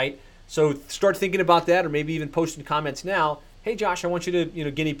your site. So start thinking about that, or maybe even post in comments now. Hey, Josh, I want you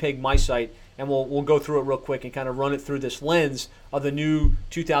to guinea pig my site, and we'll go through it real quick and kind of run it through this lens of the new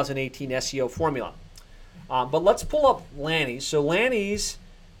 2018 SEO formula. But let's pull up Lanny's. So Lanny's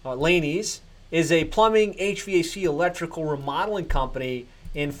is a plumbing, HVAC, electrical remodeling company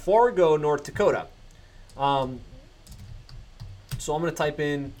in Fargo, North Dakota. So I'm going to type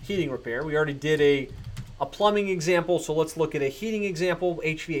in heating repair. We already did a plumbing example, so let's look at a heating example,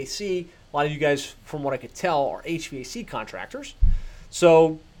 HVAC. A lot of you guys, from what I could tell, are HVAC contractors.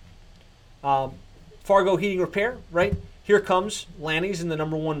 So Fargo Heating Repair, right? here comes Lanny's in the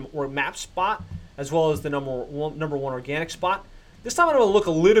number one or map spot, as well as the number one organic spot. This time I'm going to look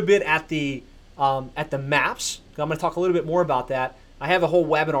a little bit at the maps. I'm going to talk a little bit more about that. I have a whole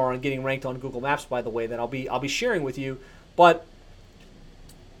webinar on getting ranked on Google Maps, by the way, that I'll be sharing with you. But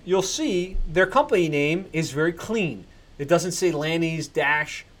you'll see their company name is very clean. It doesn't say Lanny's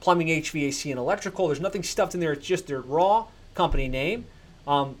dash plumbing, HVAC, and electrical. There's nothing stuffed in there. It's just their raw company name.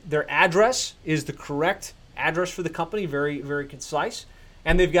 Their address is the correct address for the company, very, very concise.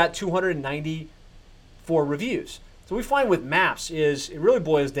 And they've got 294 reviews. So what we find with maps is it really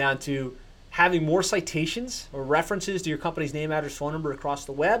boils down to having more citations or references to your company's name, address, phone number across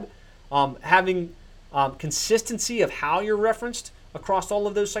the web, having consistency of how you're referenced across all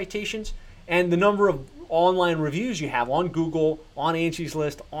of those citations, and the number of online reviews you have on Google, on Angie's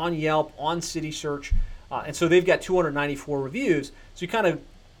List, on Yelp, on City Search. And so they've got 294 reviews. So you kind of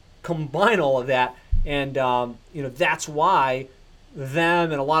combine all of that, and that's why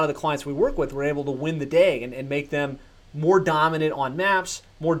them and a lot of the clients we work with were able to win the day and make them more dominant on maps,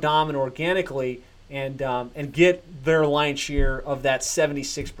 more dominant organically, and get their lion's share of that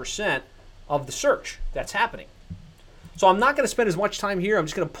 76% of the search that's happening. So I'm not going to spend as much time here. I'm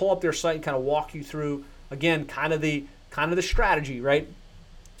just going to pull up their site and kind of walk you through, again, kind of the strategy, right?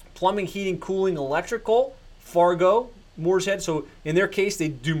 Plumbing, heating, cooling, electrical, Fargo, Moore's Head. So in their case, they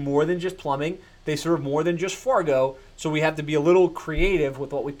do more than just plumbing. They serve more than just Fargo. So we have to be a little creative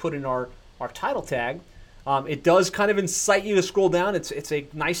with what we put in our title tag. It does kind of incite you to scroll down. It's a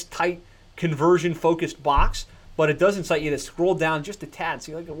nice, tight, conversion-focused box, but it does incite you to scroll down just a tad and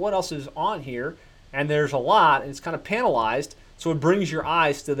see like what else is on here. And there's a lot, and it's kind of panelized, so it brings your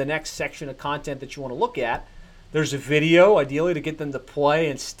eyes to the next section of content that you want to look at. There's a video, ideally, to get them to play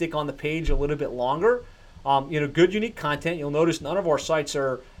and stick on the page a little bit longer. Good, unique content. You'll notice none of our sites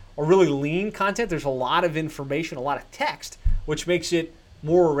are really lean content. There's a lot of information, a lot of text, which makes it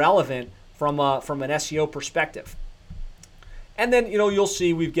more relevant from an SEO perspective. And then, you'll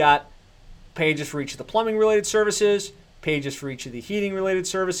see we've got pages for each of the plumbing-related services, pages for each of the heating-related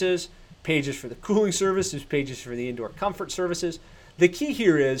services, pages for the cooling services, pages for the indoor comfort services. The key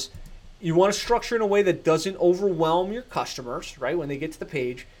here is you want to structure in a way that doesn't overwhelm your customers, right, when they get to the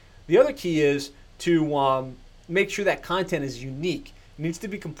page. The other key is to make sure that content is unique. It needs to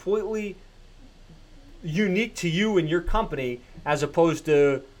be completely unique to you and your company, as opposed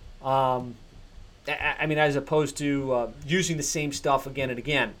to using the same stuff again and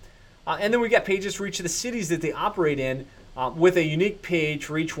again. And then we got pages for each of the cities that they operate in, with a unique page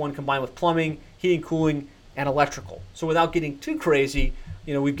for each one, combined with plumbing, heating, cooling, and electrical. So without getting too crazy,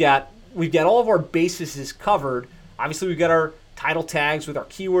 we've got all of our bases covered. Obviously, we've got our title tags with our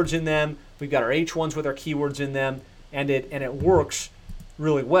keywords in them. We've got our H1s with our keywords in them, and it works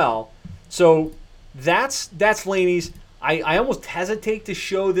really well. So that's Laney's. I almost hesitate to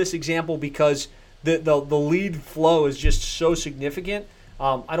show this example because the lead flow is just so significant.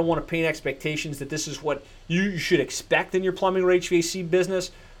 I don't want to paint expectations that this is what you should expect in your plumbing or HVAC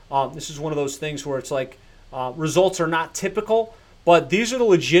business. This is one of those things where it's like results are not typical, but these are the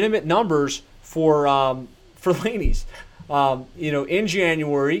legitimate numbers for Laney's. In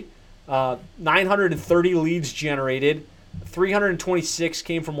January, 930 leads generated, 326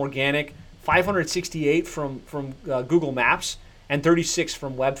 came from organic, 568 from Google Maps, and 36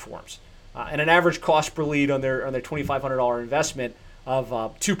 from web forms, and an average cost per lead on their $2,500 investment of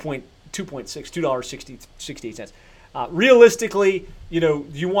 $2.68. Realistically,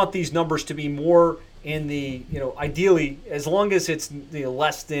 you want these numbers to be more in the, ideally, as long as it's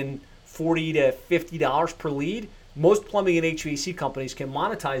less than $40 to $50 per lead. Most plumbing and HVAC companies can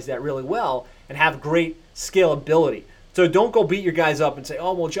monetize that really well and have great scalability. So don't go beat your guys up and say,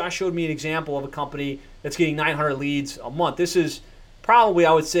 oh, well, Josh showed me an example of a company that's getting 900 leads a month. This is probably,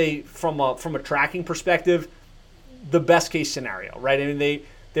 I would say, from a tracking perspective, the best case scenario, right? I mean,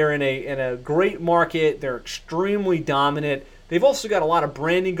 they're in a great market. They're extremely dominant. They've also got a lot of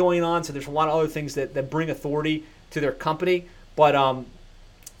branding going on, so there's a lot of other things that bring authority to their company. But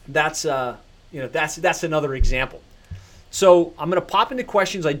that's another example. So I'm going to pop into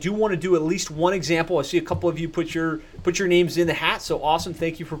questions. I do want to do at least one example. I see a couple of you put your names in the hat. So awesome.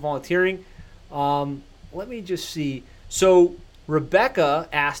 Thank you for volunteering. Let me just see. So Rebecca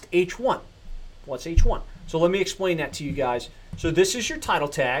asked H1. What's H1? So let me explain that to you guys. So this is your title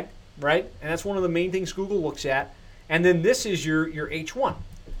tag, right? And that's one of the main things Google looks at. And then this is your H1.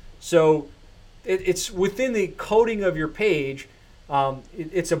 So it's within the coding of your page.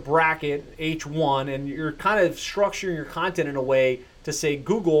 It's a bracket, H1, and you're kind of structuring your content in a way to say,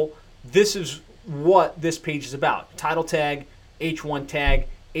 Google, this is what this page is about. Title tag, H1 tag,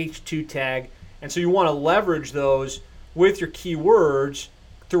 H2 tag. And so you want to leverage those with your keywords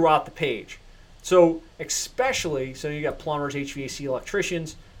throughout the page. So especially, so you got plumbers, HVAC,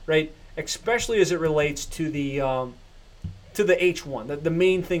 electricians, right? Especially as it relates to the H1, the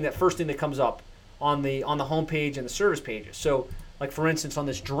main thing, that first thing that comes up on the home page and the service pages. So, like for instance, on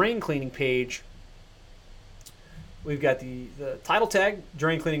this drain cleaning page, we've got the title tag,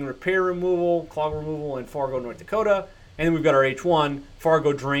 drain cleaning, repair, removal, clog removal in Fargo, North Dakota, and then we've got our H1,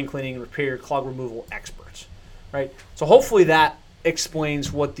 Fargo drain cleaning, repair, clog removal experts, right? So hopefully that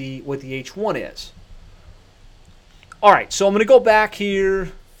explains what the H1 is. All right, so I'm going to go back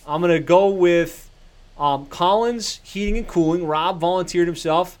here. I'm going to go with Collins Heating and Cooling. Rob volunteered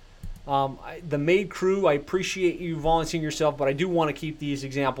himself. The maid crew, I appreciate you volunteering yourself, but I do want to keep these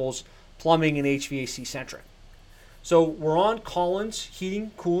examples plumbing and HVAC centric. So we're on Collins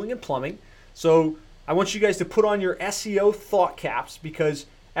Heating, Cooling, and Plumbing. So I want you guys to put on your SEO thought caps, because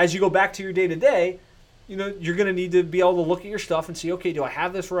as you go back to your day-to-day, you're going to need to be able to look at your stuff and see, okay, do I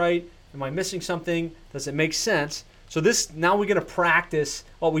have this right? Am I missing something? Does it make sense? So now we're going to practice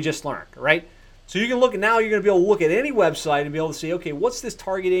what we just learned, right? So you can look, now you're going to be able to look at any website and be able to say, okay, what's this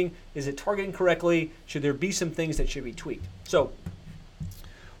targeting? Is it targeting correctly? Should there be some things that should be tweaked? So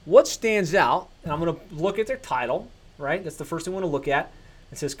what stands out, and I'm going to look at their title, right? That's the first thing I want to look at.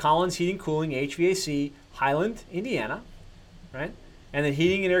 It says Collins Heating, Cooling, HVAC, Highland, Indiana, right? And then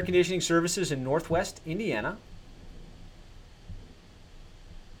heating and air conditioning services in Northwest Indiana.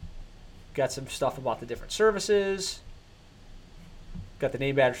 Got some stuff about the different services. Got the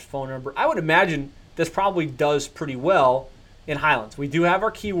name, address, phone number. I would imagine this probably does pretty well in Highlands. We do have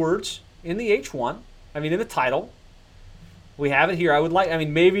our keywords in the H1. In the title. We have it here. I would like,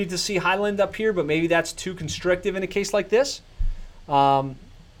 maybe to see Highland up here, but maybe that's too constrictive in a case like this.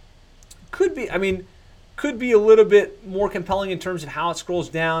 Could be a little bit more compelling in terms of how it scrolls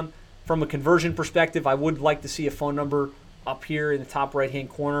down from a conversion perspective. I would like to see a phone number up here in the top right-hand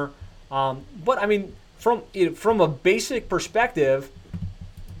corner. But from a basic perspective,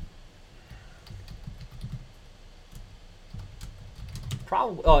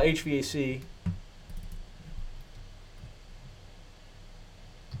 probably HVAC.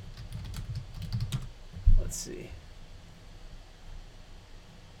 Let's see.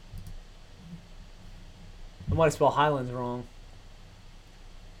 I might have spelled Highlands wrong.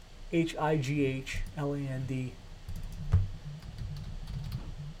 Highland.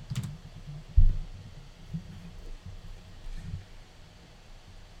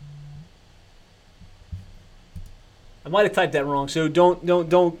 I might have typed that wrong, so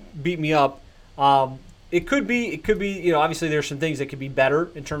don't beat me up. It could be. Obviously there's some things that could be better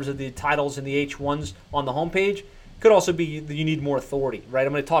in terms of the titles and the H1s on the homepage. Could also be that you need more authority, right?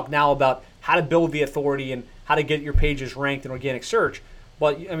 I'm going to talk now about how to build the authority and how to get your pages ranked in organic search.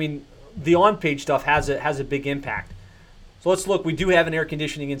 But the on-page stuff has a big impact. So let's look. We do have an air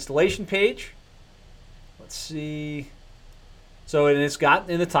conditioning installation page. Let's see. So it's got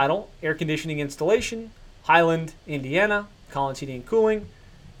in the title, air conditioning installation, Highland, Indiana, Collins Heating and Cooling,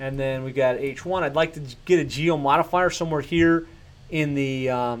 and then we got H1. I'd like to get a geo modifier somewhere here in the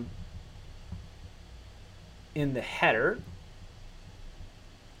header.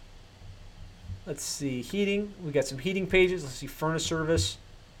 Let's see, heating. We got some heating pages. Let's see, furnace service,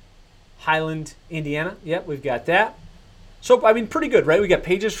 Highland, Indiana. Yep, we've got that. So pretty good, right? We got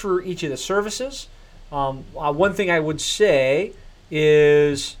pages for each of the services. One thing I would say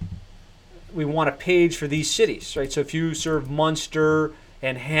is we want a page for these cities, right? So if you serve Munster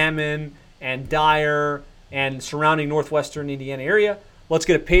and Hammond and Dyer and surrounding northwestern Indiana area, let's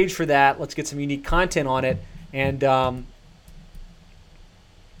get a page for that. Let's get some unique content on it and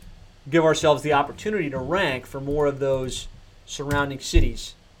give ourselves the opportunity to rank for more of those surrounding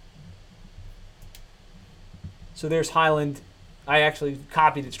cities. So there's Highland. I actually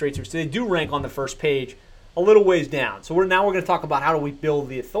copied it straight through. So they do rank on the first page a little ways down. So we're going to talk about how do we build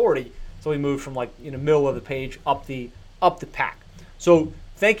the authority. So we move from middle of the page up the pack. So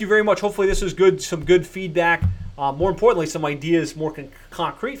thank you very much. Hopefully this is good, some good feedback. More importantly, some ideas more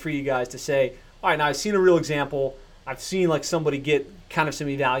concrete for you guys to say, all right, now I've seen a real example. I've seen somebody get kind of some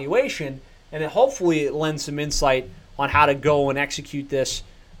evaluation, and hopefully it lends some insight on how to go and execute this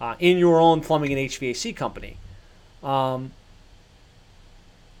in your own plumbing and HVAC company.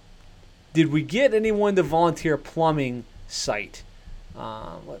 Did we get anyone to volunteer plumbing site?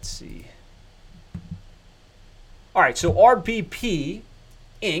 Let's see. All right, so RBP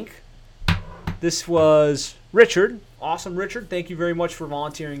Inc. This was Richard. Awesome, Richard. Thank you very much for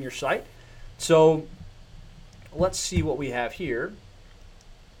volunteering your site. So let's see what we have here.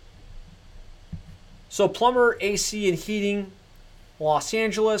 So plumber, AC and heating, Los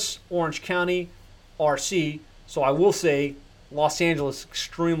Angeles, Orange County, RC. So I will say Los Angeles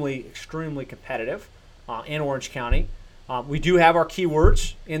extremely, extremely competitive, and Orange County. We do have our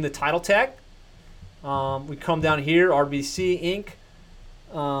keywords in the title tag. We come down here, RBC Inc.,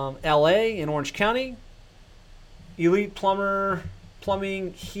 LA in Orange County, Elite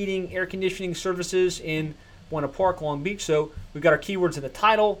Plumbing, Heating, Air Conditioning Services in Buena Park, Long Beach. So we've got our keywords in the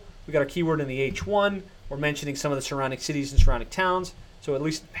title. We've got our keyword in the H1. We're mentioning some of the surrounding cities and surrounding towns. So at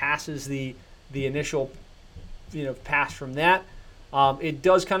least it passes the initial, pass from that. It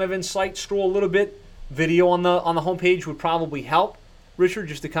does kind of incite scroll a little bit. Video on the homepage would probably help, Richard,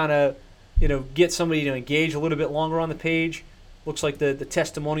 just to kind of get somebody to engage a little bit longer on the page. Looks like the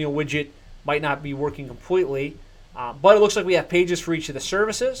testimonial widget might not be working completely, but it looks like we have pages for each of the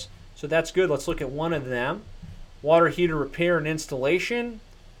services, so that's good. Let's look at one of them. Water heater repair and installation,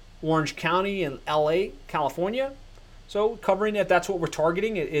 Orange County and LA, California. So covering it, that's what we're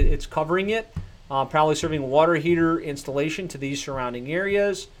targeting. It's covering it. Probably serving water heater installation to these surrounding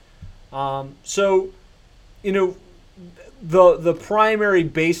areas. The primary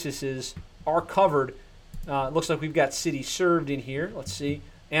bases are covered. It looks like we've got cities served in here. Let's see.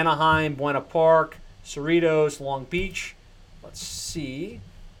 Anaheim, Buena Park, Cerritos, Long Beach. Let's see.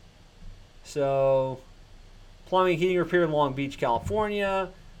 So, plumbing, heating, repair in Long Beach, California.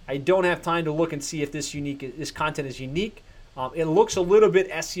 I don't have time to look and see if this content is unique. It looks a little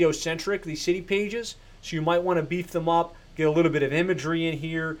bit SEO centric, these city pages, so you might want to beef them up, get a little bit of imagery in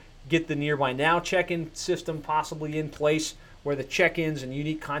here, get the Nearby Now check-in system possibly in place where the check-ins and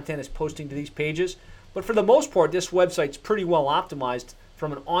unique content is posting to these pages. But for the most part, this website's pretty well optimized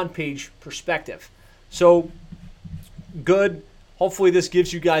from an on-page perspective. So, good. Hopefully this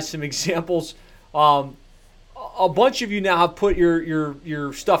gives you guys some examples. A bunch of you now have put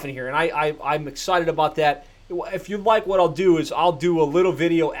your stuff in here, and I'm excited about that. If you like, what I'll do is I'll do a little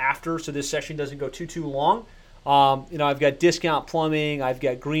video after, so this session doesn't go too long. I've got Discount Plumbing, I've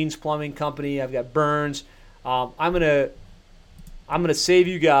got Greens Plumbing Company, I've got Burns. I'm gonna save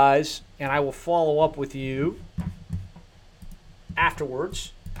you guys, and I will follow up with you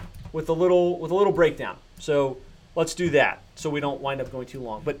afterwards with a little breakdown. So let's do that, so we don't wind up going too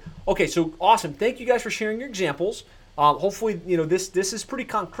long. But okay, so awesome. Thank you guys for sharing your examples. Hopefully, this is pretty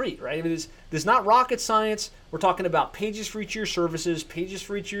concrete, right? I mean, this is not rocket science. We're talking about pages for each of your services, pages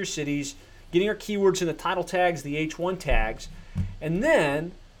for each of your cities, getting our keywords in the title tags, the H1 tags, and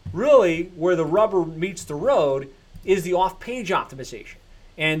then really where the rubber meets the road is the off-page optimization.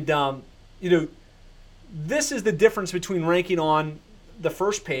 And this is the difference between ranking on the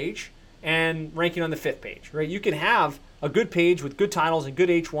first page and ranking on the fifth page, right? You can have a good page with good titles and good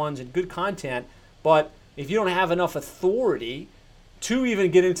H1s and good content, but if you don't have enough authority to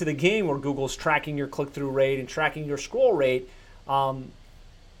even get into the game where Google's tracking your click-through rate and tracking your scroll rate,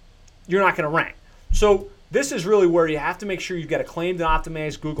 you're not going to rank. So this is really where you have to make sure you've got a claimed and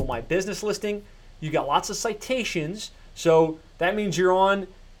optimized Google My Business listing. You've got lots of citations, so that means you're on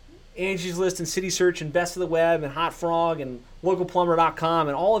Angie's List and City Search and Best of the Web and Hot Frog and localplumber.com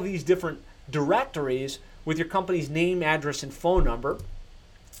and all of these different directories with your company's name, address, and phone number.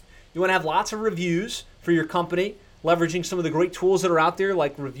 You want to have lots of reviews for your company, leveraging some of the great tools that are out there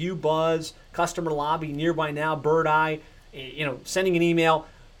like Review Buzz, Customer Lobby, Nearby Now, Bird Eye, sending an email,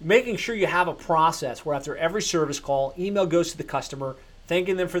 making sure you have a process where after every service call, email goes to the customer,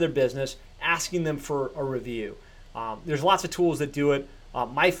 thanking them for their business, asking them for a review. There's lots of tools that do it.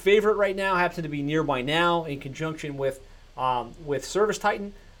 My favorite right now happens to be Nearby Now in conjunction with Service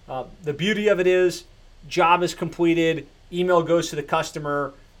Titan. The beauty of it is job is completed, email goes to the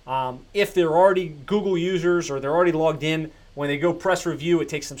customer. If they're already Google users or they're already logged in, when they go press review, it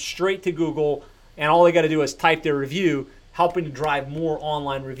takes them straight to Google, and all they got to do is type their review, helping to drive more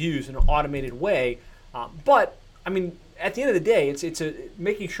online reviews in an automated way. But I mean, at the end of the day, it's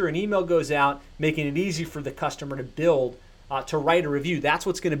making sure an email goes out, making it easy for the customer to build, to write a review. That's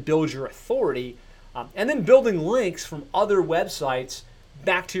what's going to build your authority, and then building links from other websites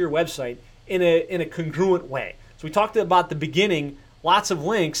back to your website in a congruent way. So we talked about the beginning. Lots of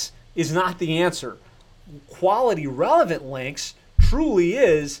links is not the answer. Quality, relevant links truly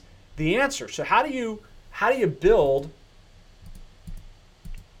is the answer. So how do you build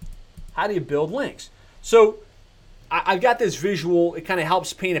links? So I've got this visual. It kind of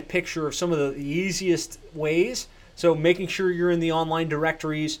helps paint a picture of some of the easiest ways. So making sure you're in the online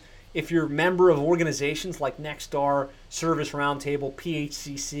directories. If you're a member of organizations like Nexstar, Service Roundtable,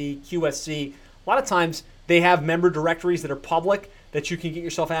 PHCC, QSC, a lot of times they have member directories that are public that you can get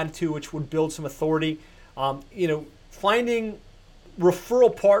yourself added to, which would build some authority. Finding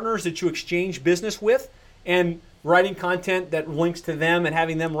referral partners that you exchange business with and writing content that links to them and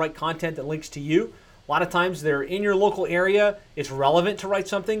having them write content that links to you. A lot of times they're in your local area. It's relevant to write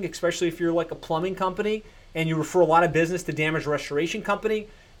something, especially if you're like a plumbing company and you refer a lot of business to damage restoration company.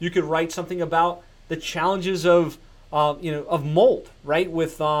 You could write something about the challenges of mold, right?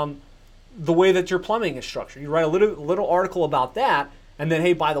 With the way that your plumbing is structured. You write a little article about that, and then,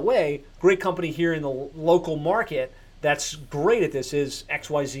 hey, by the way, great company here in the local market that's great at this is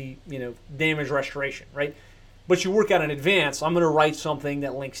XYZ, damage restoration, right? But you work out in advance. I'm going to write something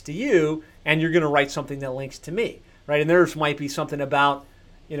that links to you, and you're going to write something that links to me, right? And theirs might be something about,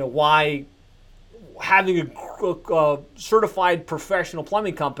 why having a certified professional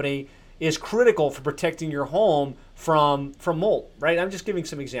plumbing company is critical for protecting your home from mold, right? I'm just giving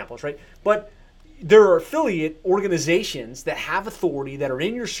some examples, right? But there are affiliate organizations that have authority that are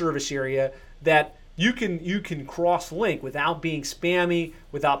in your service area that you can cross-link without being spammy,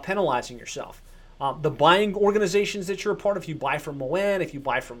 without penalizing yourself. The buying organizations that you're a part of, if you buy from Moen, if you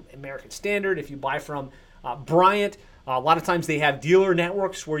buy from American Standard, if you buy from Bryant, a lot of times they have dealer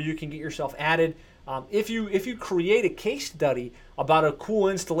networks where you can get yourself added. If you create a case study about a cool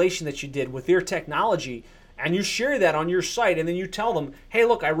installation that you did with their technology, and you share that on your site, and then you tell them, hey,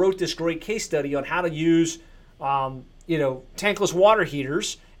 look, I wrote this great case study on how to use tankless water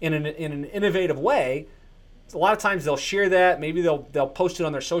heaters in an innovative way. A lot of times they'll share that. Maybe they'll post it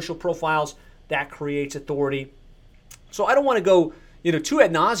on their social profiles. That creates authority. So I don't want to go too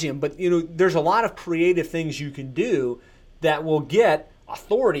ad nauseum, but there's a lot of creative things you can do that will get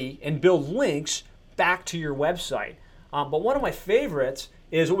authority and build links back to your website. But one of my favorites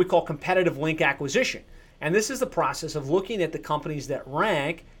is what we call competitive link acquisition. And this is the process of looking at the companies that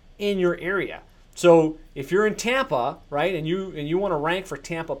rank in your area. So if you're in Tampa, right, and you want to rank for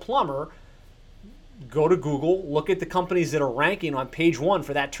Tampa Plumber, go to Google, look at the companies that are ranking on page 1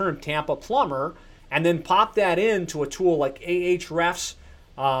 for that term, Tampa Plumber, and then pop that into a tool like Ahrefs.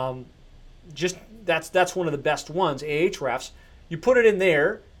 That's one of the best ones, Ahrefs. You put it in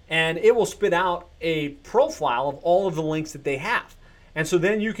there, and it will spit out a profile of all of the links that they have. And so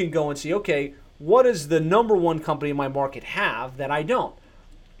then you can go and see, okay, what does the number one company in my market have that I don't?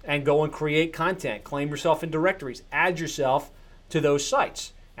 And go and create content, claim yourself in directories, add yourself to those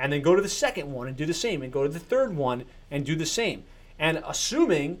sites. And then go to the second one and do the same, and go to the third one and do the same. And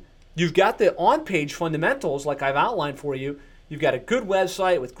assuming you've got the on-page fundamentals like I've outlined for you, you've got a good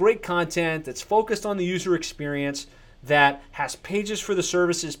website with great content that's focused on the user experience, that has pages for the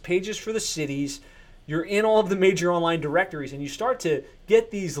services, pages for the cities. You're in all of the major online directories, and you start to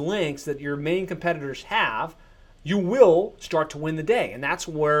get these links that your main competitors have, you will start to win the day. And that's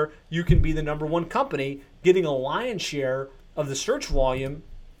where you can be the number one company, getting a lion's share of the search volume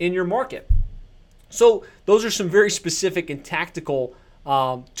in your market. So those are some very specific and tactical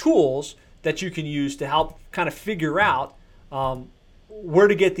tools that you can use to help kind of figure out where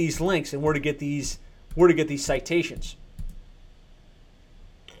to get these links and where to get these citations.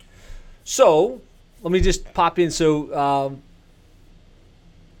 So let me just pop in. So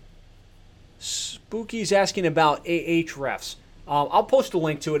Spooky's asking about Ahrefs. I'll post a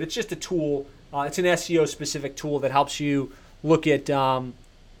link to it. It's just a tool. It's an SEO specific tool that helps you look at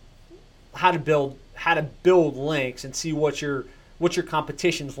how to build links and see what your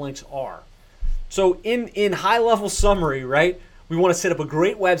competition's links are. So in high level summary, right? We want to set up a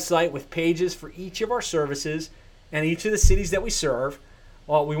great website with pages for each of our services and each of the cities that we serve.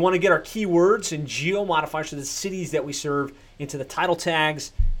 We want to get our keywords and geo modifiers for the cities that we serve into the title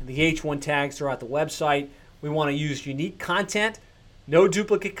tags and the H1 tags throughout the website. We want to use unique content, no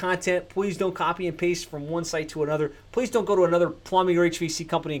duplicate content. Please don't copy and paste from one site to another. Please don't go to another plumbing or HVAC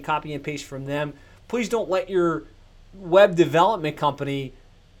company and copy and paste from them. Please don't let your web development company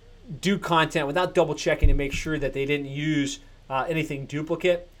do content without double checking to make sure that they didn't use anything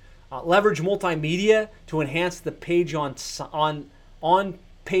duplicate. Leverage multimedia to enhance the page on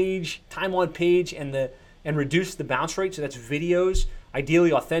page, time on page, and reduce the bounce rate. So that's videos,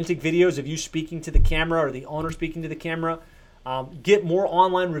 ideally authentic videos of you speaking to the camera or the owner speaking to the camera. Get more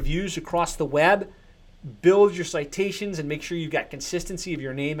online reviews across the web. Build your citations and make sure you've got consistency of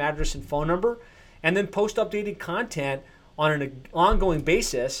your name, address, and phone number. And then post updated content on an ongoing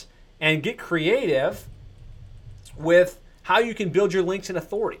basis and get creative with how you can build your links and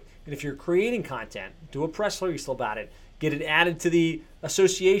authority. And if you're creating content, do a press release about it. Get it added to the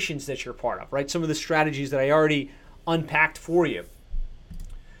associations that you're part of, right? Some of the strategies that I already unpacked for you.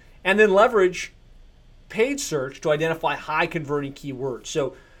 And then leverage paid search to identify high converting keywords.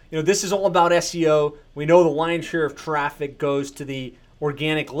 So, this is all about SEO. We know the lion's share of traffic goes to the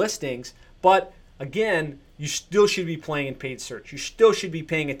organic listings, but again, you still should be playing in paid search. You still should be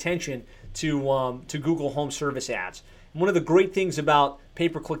paying attention to Google Home Service ads. And one of the great things about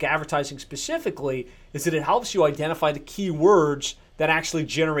pay-per-click advertising specifically is that it helps you identify the keywords that actually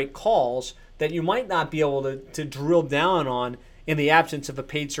generate calls that you might not be able to drill down on in the absence of a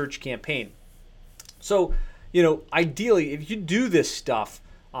paid search campaign. So, ideally, if you do this stuff,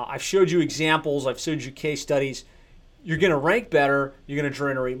 I've showed you examples, I've showed you case studies, you're going to rank better, you're going to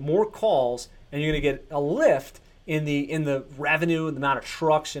generate more calls, and you're going to get a lift in the revenue and the amount of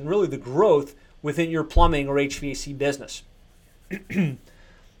trucks and really the growth within your plumbing or HVAC business.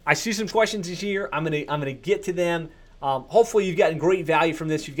 I see some questions here. I'm gonna get to them. Hopefully you've gotten great value from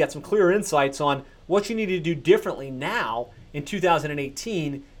this. You've got some clear insights on what you need to do differently now in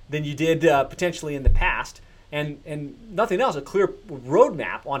 2018 than you did potentially in the past. And nothing else, a clear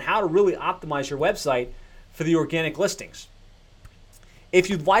roadmap on how to really optimize your website for the organic listings. If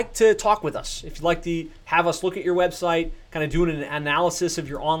you'd like to talk with us, if you'd like to have us look at your website, kind of doing an analysis of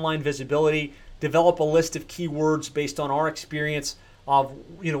your online visibility, develop a list of keywords based on our experience of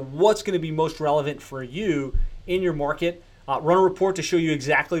what's going to be most relevant for you in your market, run a report to show you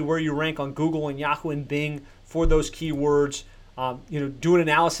exactly where you rank on Google and Yahoo and Bing for those keywords, do an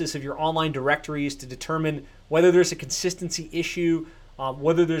analysis of your online directories to determine whether there's a consistency issue,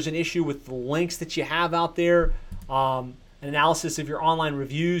 whether there's an issue with the links that you have out there, an analysis of your online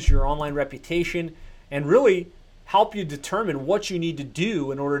reviews, your online reputation, and really help you determine what you need to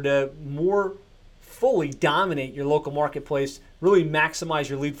do in order to more fully dominate your local marketplace, really maximize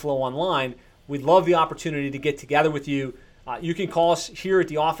your lead flow online. We'd love the opportunity to get together with you. You can call us here at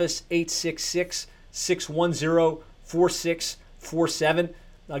the office, 866-610-4647.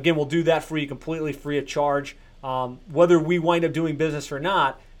 Again, we'll do that for you completely free of charge. Whether we wind up doing business or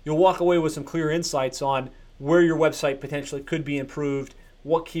not, you'll walk away with some clear insights on where your website potentially could be improved,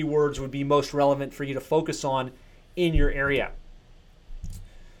 what keywords would be most relevant for you to focus on in your area.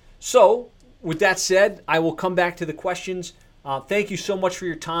 So, with that said, I will come back to the questions. Thank you so much for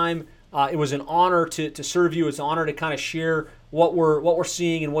your time. It was an honor to serve you. It's an honor to kind of share what we're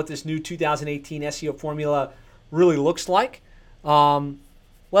seeing and what this new 2018 SEO formula really looks like.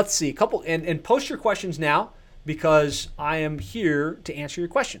 Let's see, and post your questions now because I am here to answer your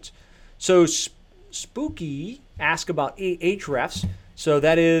questions. So Spooky asked about Ahrefs. So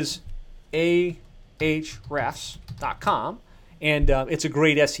that is ahrefs.com, and it's a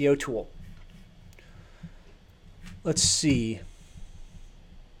great SEO tool. Let's see.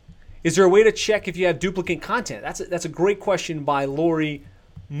 Is there a way to check if you have duplicate content? That's a great question by Lori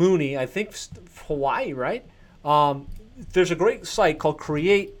Mooney. I think Hawaii, right? There's a great site called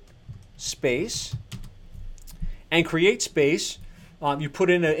CreateSpace. And CreateSpace, you put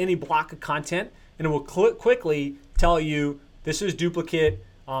in any block of content, and it will quickly tell you this is duplicate.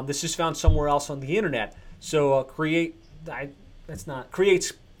 This is found somewhere else on the internet. So create. That's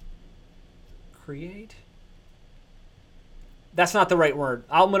not the right word.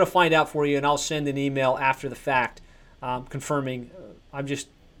 I'm going to find out for you, and I'll send an email after the fact confirming.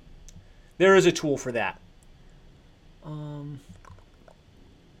 There is a tool for that.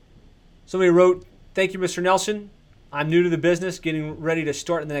 Somebody wrote, "Thank you, Mr. Nelson. I'm new to the business, getting ready to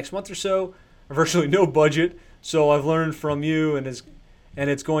start in the next month or so. I have virtually no budget, so I've learned from you, and it's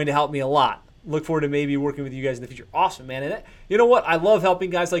going to help me a lot. Look forward to maybe working with you guys in the future." Awesome, man. And you know what? I love helping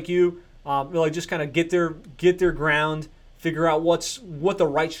guys like you really just kind of get their ground, figure out what the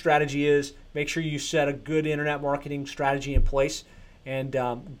right strategy is, make sure you set a good internet marketing strategy in place. And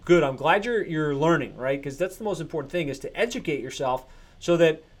good, I'm glad you're learning, right? Because that's the most important thing, is to educate yourself so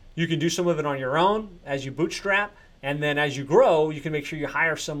that you can do some of it on your own as you bootstrap, and then as you grow, you can make sure you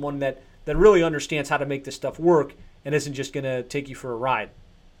hire someone that really understands how to make this stuff work and isn't just going to take you for a ride.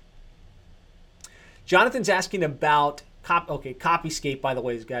 Jonathan's asking about Copyscape, by the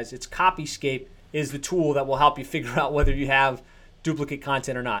way, guys. It's Copyscape is the tool that will help you figure out whether you have duplicate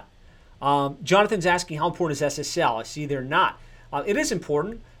content or not. Jonathan's asking, how important is SSL? I see they're not. It is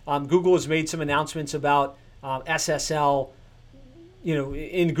important. Google has made some announcements about SSL,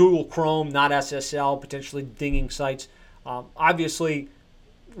 in Google Chrome, not SSL, potentially dinging sites. Obviously,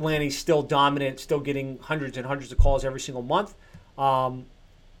 Lanny's still dominant, still getting hundreds and hundreds of calls every single month.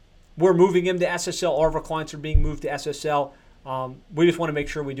 We're moving him to SSL. All of our clients are being moved to SSL. We just want to make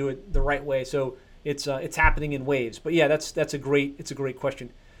sure we do it the right way. So it's happening in waves. But yeah, it's a great question.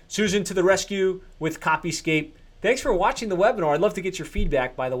 Susan to the rescue with Copyscape. Thanks for watching the webinar. I'd love to get your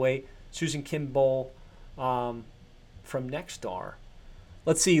feedback, by the way. Susan Kimball from Nexstar.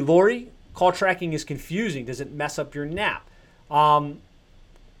 Let's see, Lori, call tracking is confusing. Does it mess up your NAP?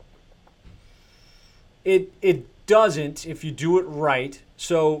 It doesn't if you do it right.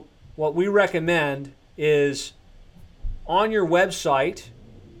 So what we recommend is on your website,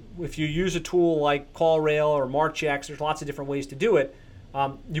 if you use a tool like CallRail or Marchex, there's lots of different ways to do it.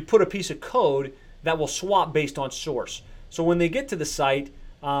 You put a piece of code that will swap based on source. So when they get to the site,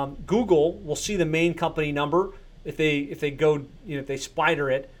 Google will see the main company number if they go, if they spider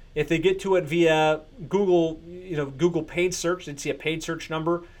it. If they get to it via Google, Google paid search, they'd see a paid search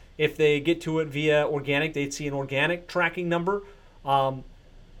number. If they get to it via organic, they'd see an organic tracking number.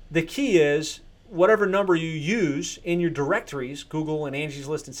 The key is whatever number you use in your directories, Google and Angie's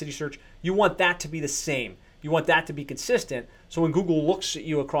List and City Search, you want that to be the same. You want that to be consistent. So when Google looks at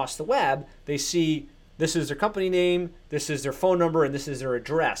you across the web, they see this is their company name, this is their phone number, and this is their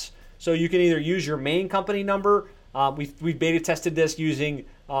address. So you can either use your main company number. We beta tested this using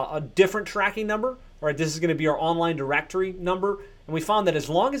a different tracking number. Right, this is going to be our online directory number. And we found that as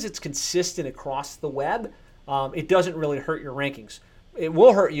long as it's consistent across the web, it doesn't really hurt your rankings. It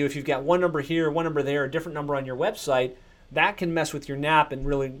will hurt you if you've got one number here, one number there, a different number on your website. That can mess with your NAP and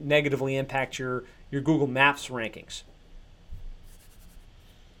really negatively impact your Google Maps rankings.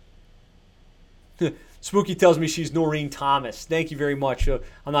 Spooky tells me she's Noreen Thomas. Thank you very much. I'm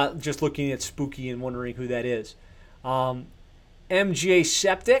not just looking at Spooky and wondering who that is. MJ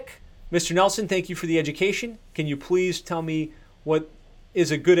Septic. Mr. Nelson, thank you for the education. Can you please tell me what is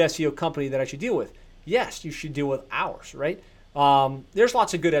a good SEO company that I should deal with? Yes, you should deal with ours, right? There's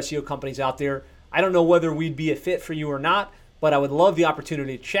lots of good SEO companies out there. I don't know whether we'd be a fit for you or not, but I would love the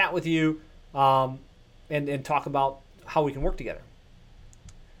opportunity to chat with you and talk about how we can work together.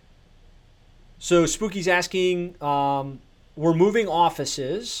 So Spooky's asking, we're moving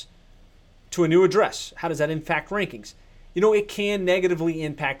offices to a new address. How does that impact rankings? It can negatively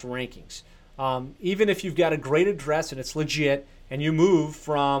impact rankings. Even if you've got a great address and it's legit and you move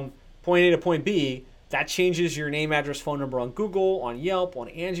from point A to point B, that changes your name, address, phone number on Google, on Yelp, on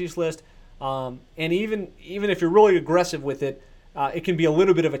Angie's List. And even if you're really aggressive with it, it can be a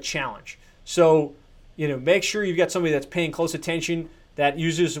little bit of a challenge. So, make sure you've got somebody that's paying close attention, that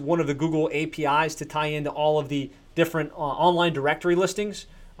uses one of the Google APIs to tie into all of the different online directory listings.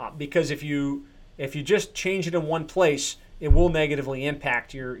 Because if you just change it in one place, it will negatively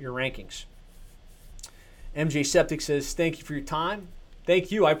impact your rankings. MJ Septic says, thank you for your time.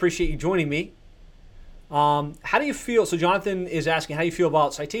 Thank you. I appreciate you joining me. How do you feel? So Jonathan is asking, how do you feel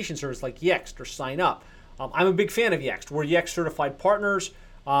about citation service like Yext or Sign Up? I'm a big fan of Yext. We're Yext certified partners.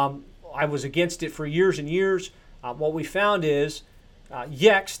 I was against it for years and years. What we found is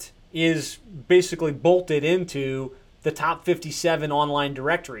Yext is basically bolted into the top 57 online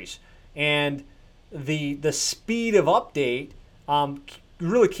directories. And the speed of update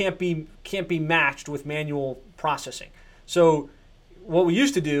really can't be matched with manual processing. So what we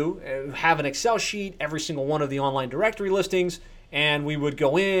used to do, have an Excel sheet, every single one of the online directory listings, and we would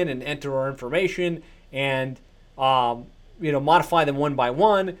go in and enter our information and modify them one by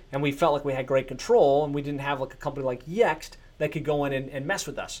one, and we felt like we had great control, and we didn't have like a company like Yext that could go in and mess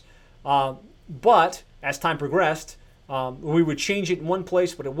with us. But as time progressed, we would change it in one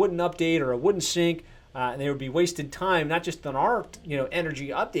place, but it wouldn't update or it wouldn't sync, and there would be wasted time, not just on our energy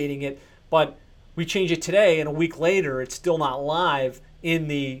updating it, but we change it today, and a week later, it's still not live in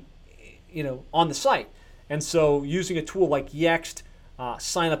the on the site. And so, using a tool like Yext,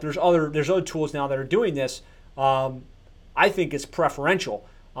 Sign Up, there's other tools now that are doing this. I think it's preferential.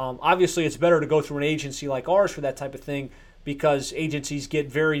 Obviously, it's better to go through an agency like ours for that type of thing, because agencies get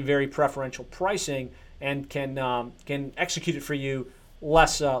very, very preferential pricing and can execute it for you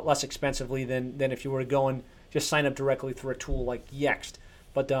less expensively than if you were to go and just sign up directly through a tool like Yext.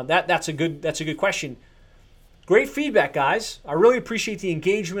 But that's a good question. Great feedback, guys. I really appreciate the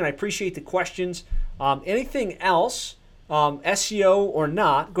engagement. I appreciate the questions. Anything else, SEO or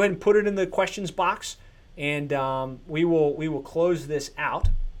not, go ahead and put it in the questions box, and we will close this out.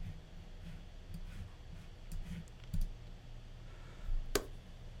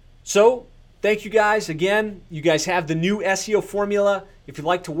 So, thank you guys. Again, you guys have the new SEO formula. If you'd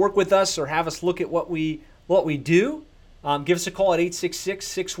like to work with us or have us look at what we do, give us a call at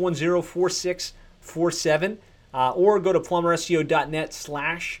 866-610-4647 or go to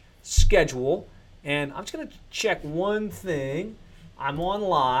plumberseo.net/schedule. And I'm just going to check one thing. I'm on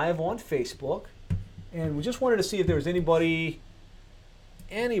live on Facebook, and we just wanted to see if there was anybody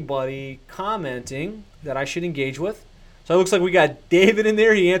commenting that I should engage with. So it looks like we got David in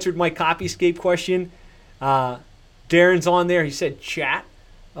there. He answered my Copyscape question. Darren's on there. He said chat.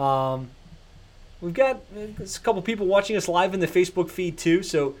 We've got a couple people watching us live in the Facebook feed too.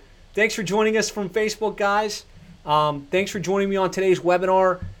 So thanks for joining us from Facebook, guys. Thanks for joining me on today's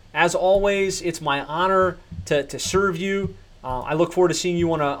webinar. As always, it's my honor to serve you. I look forward to seeing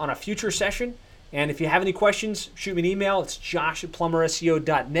you on a future session. And if you have any questions, shoot me an email. It's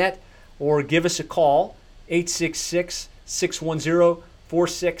josh@plumberseo.net, or give us a call,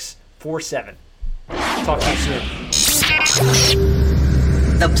 866-610-4647. Talk to you soon.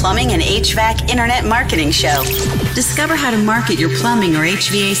 The Plumbing and HVAC Internet Marketing Show. Discover how to market your plumbing or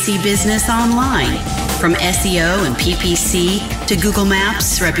HVAC business online. From SEO and PPC to Google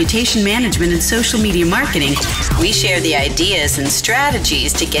Maps, reputation management, and social media marketing, we share the ideas and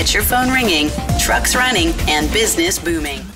strategies to get your phone ringing, trucks running, and business booming.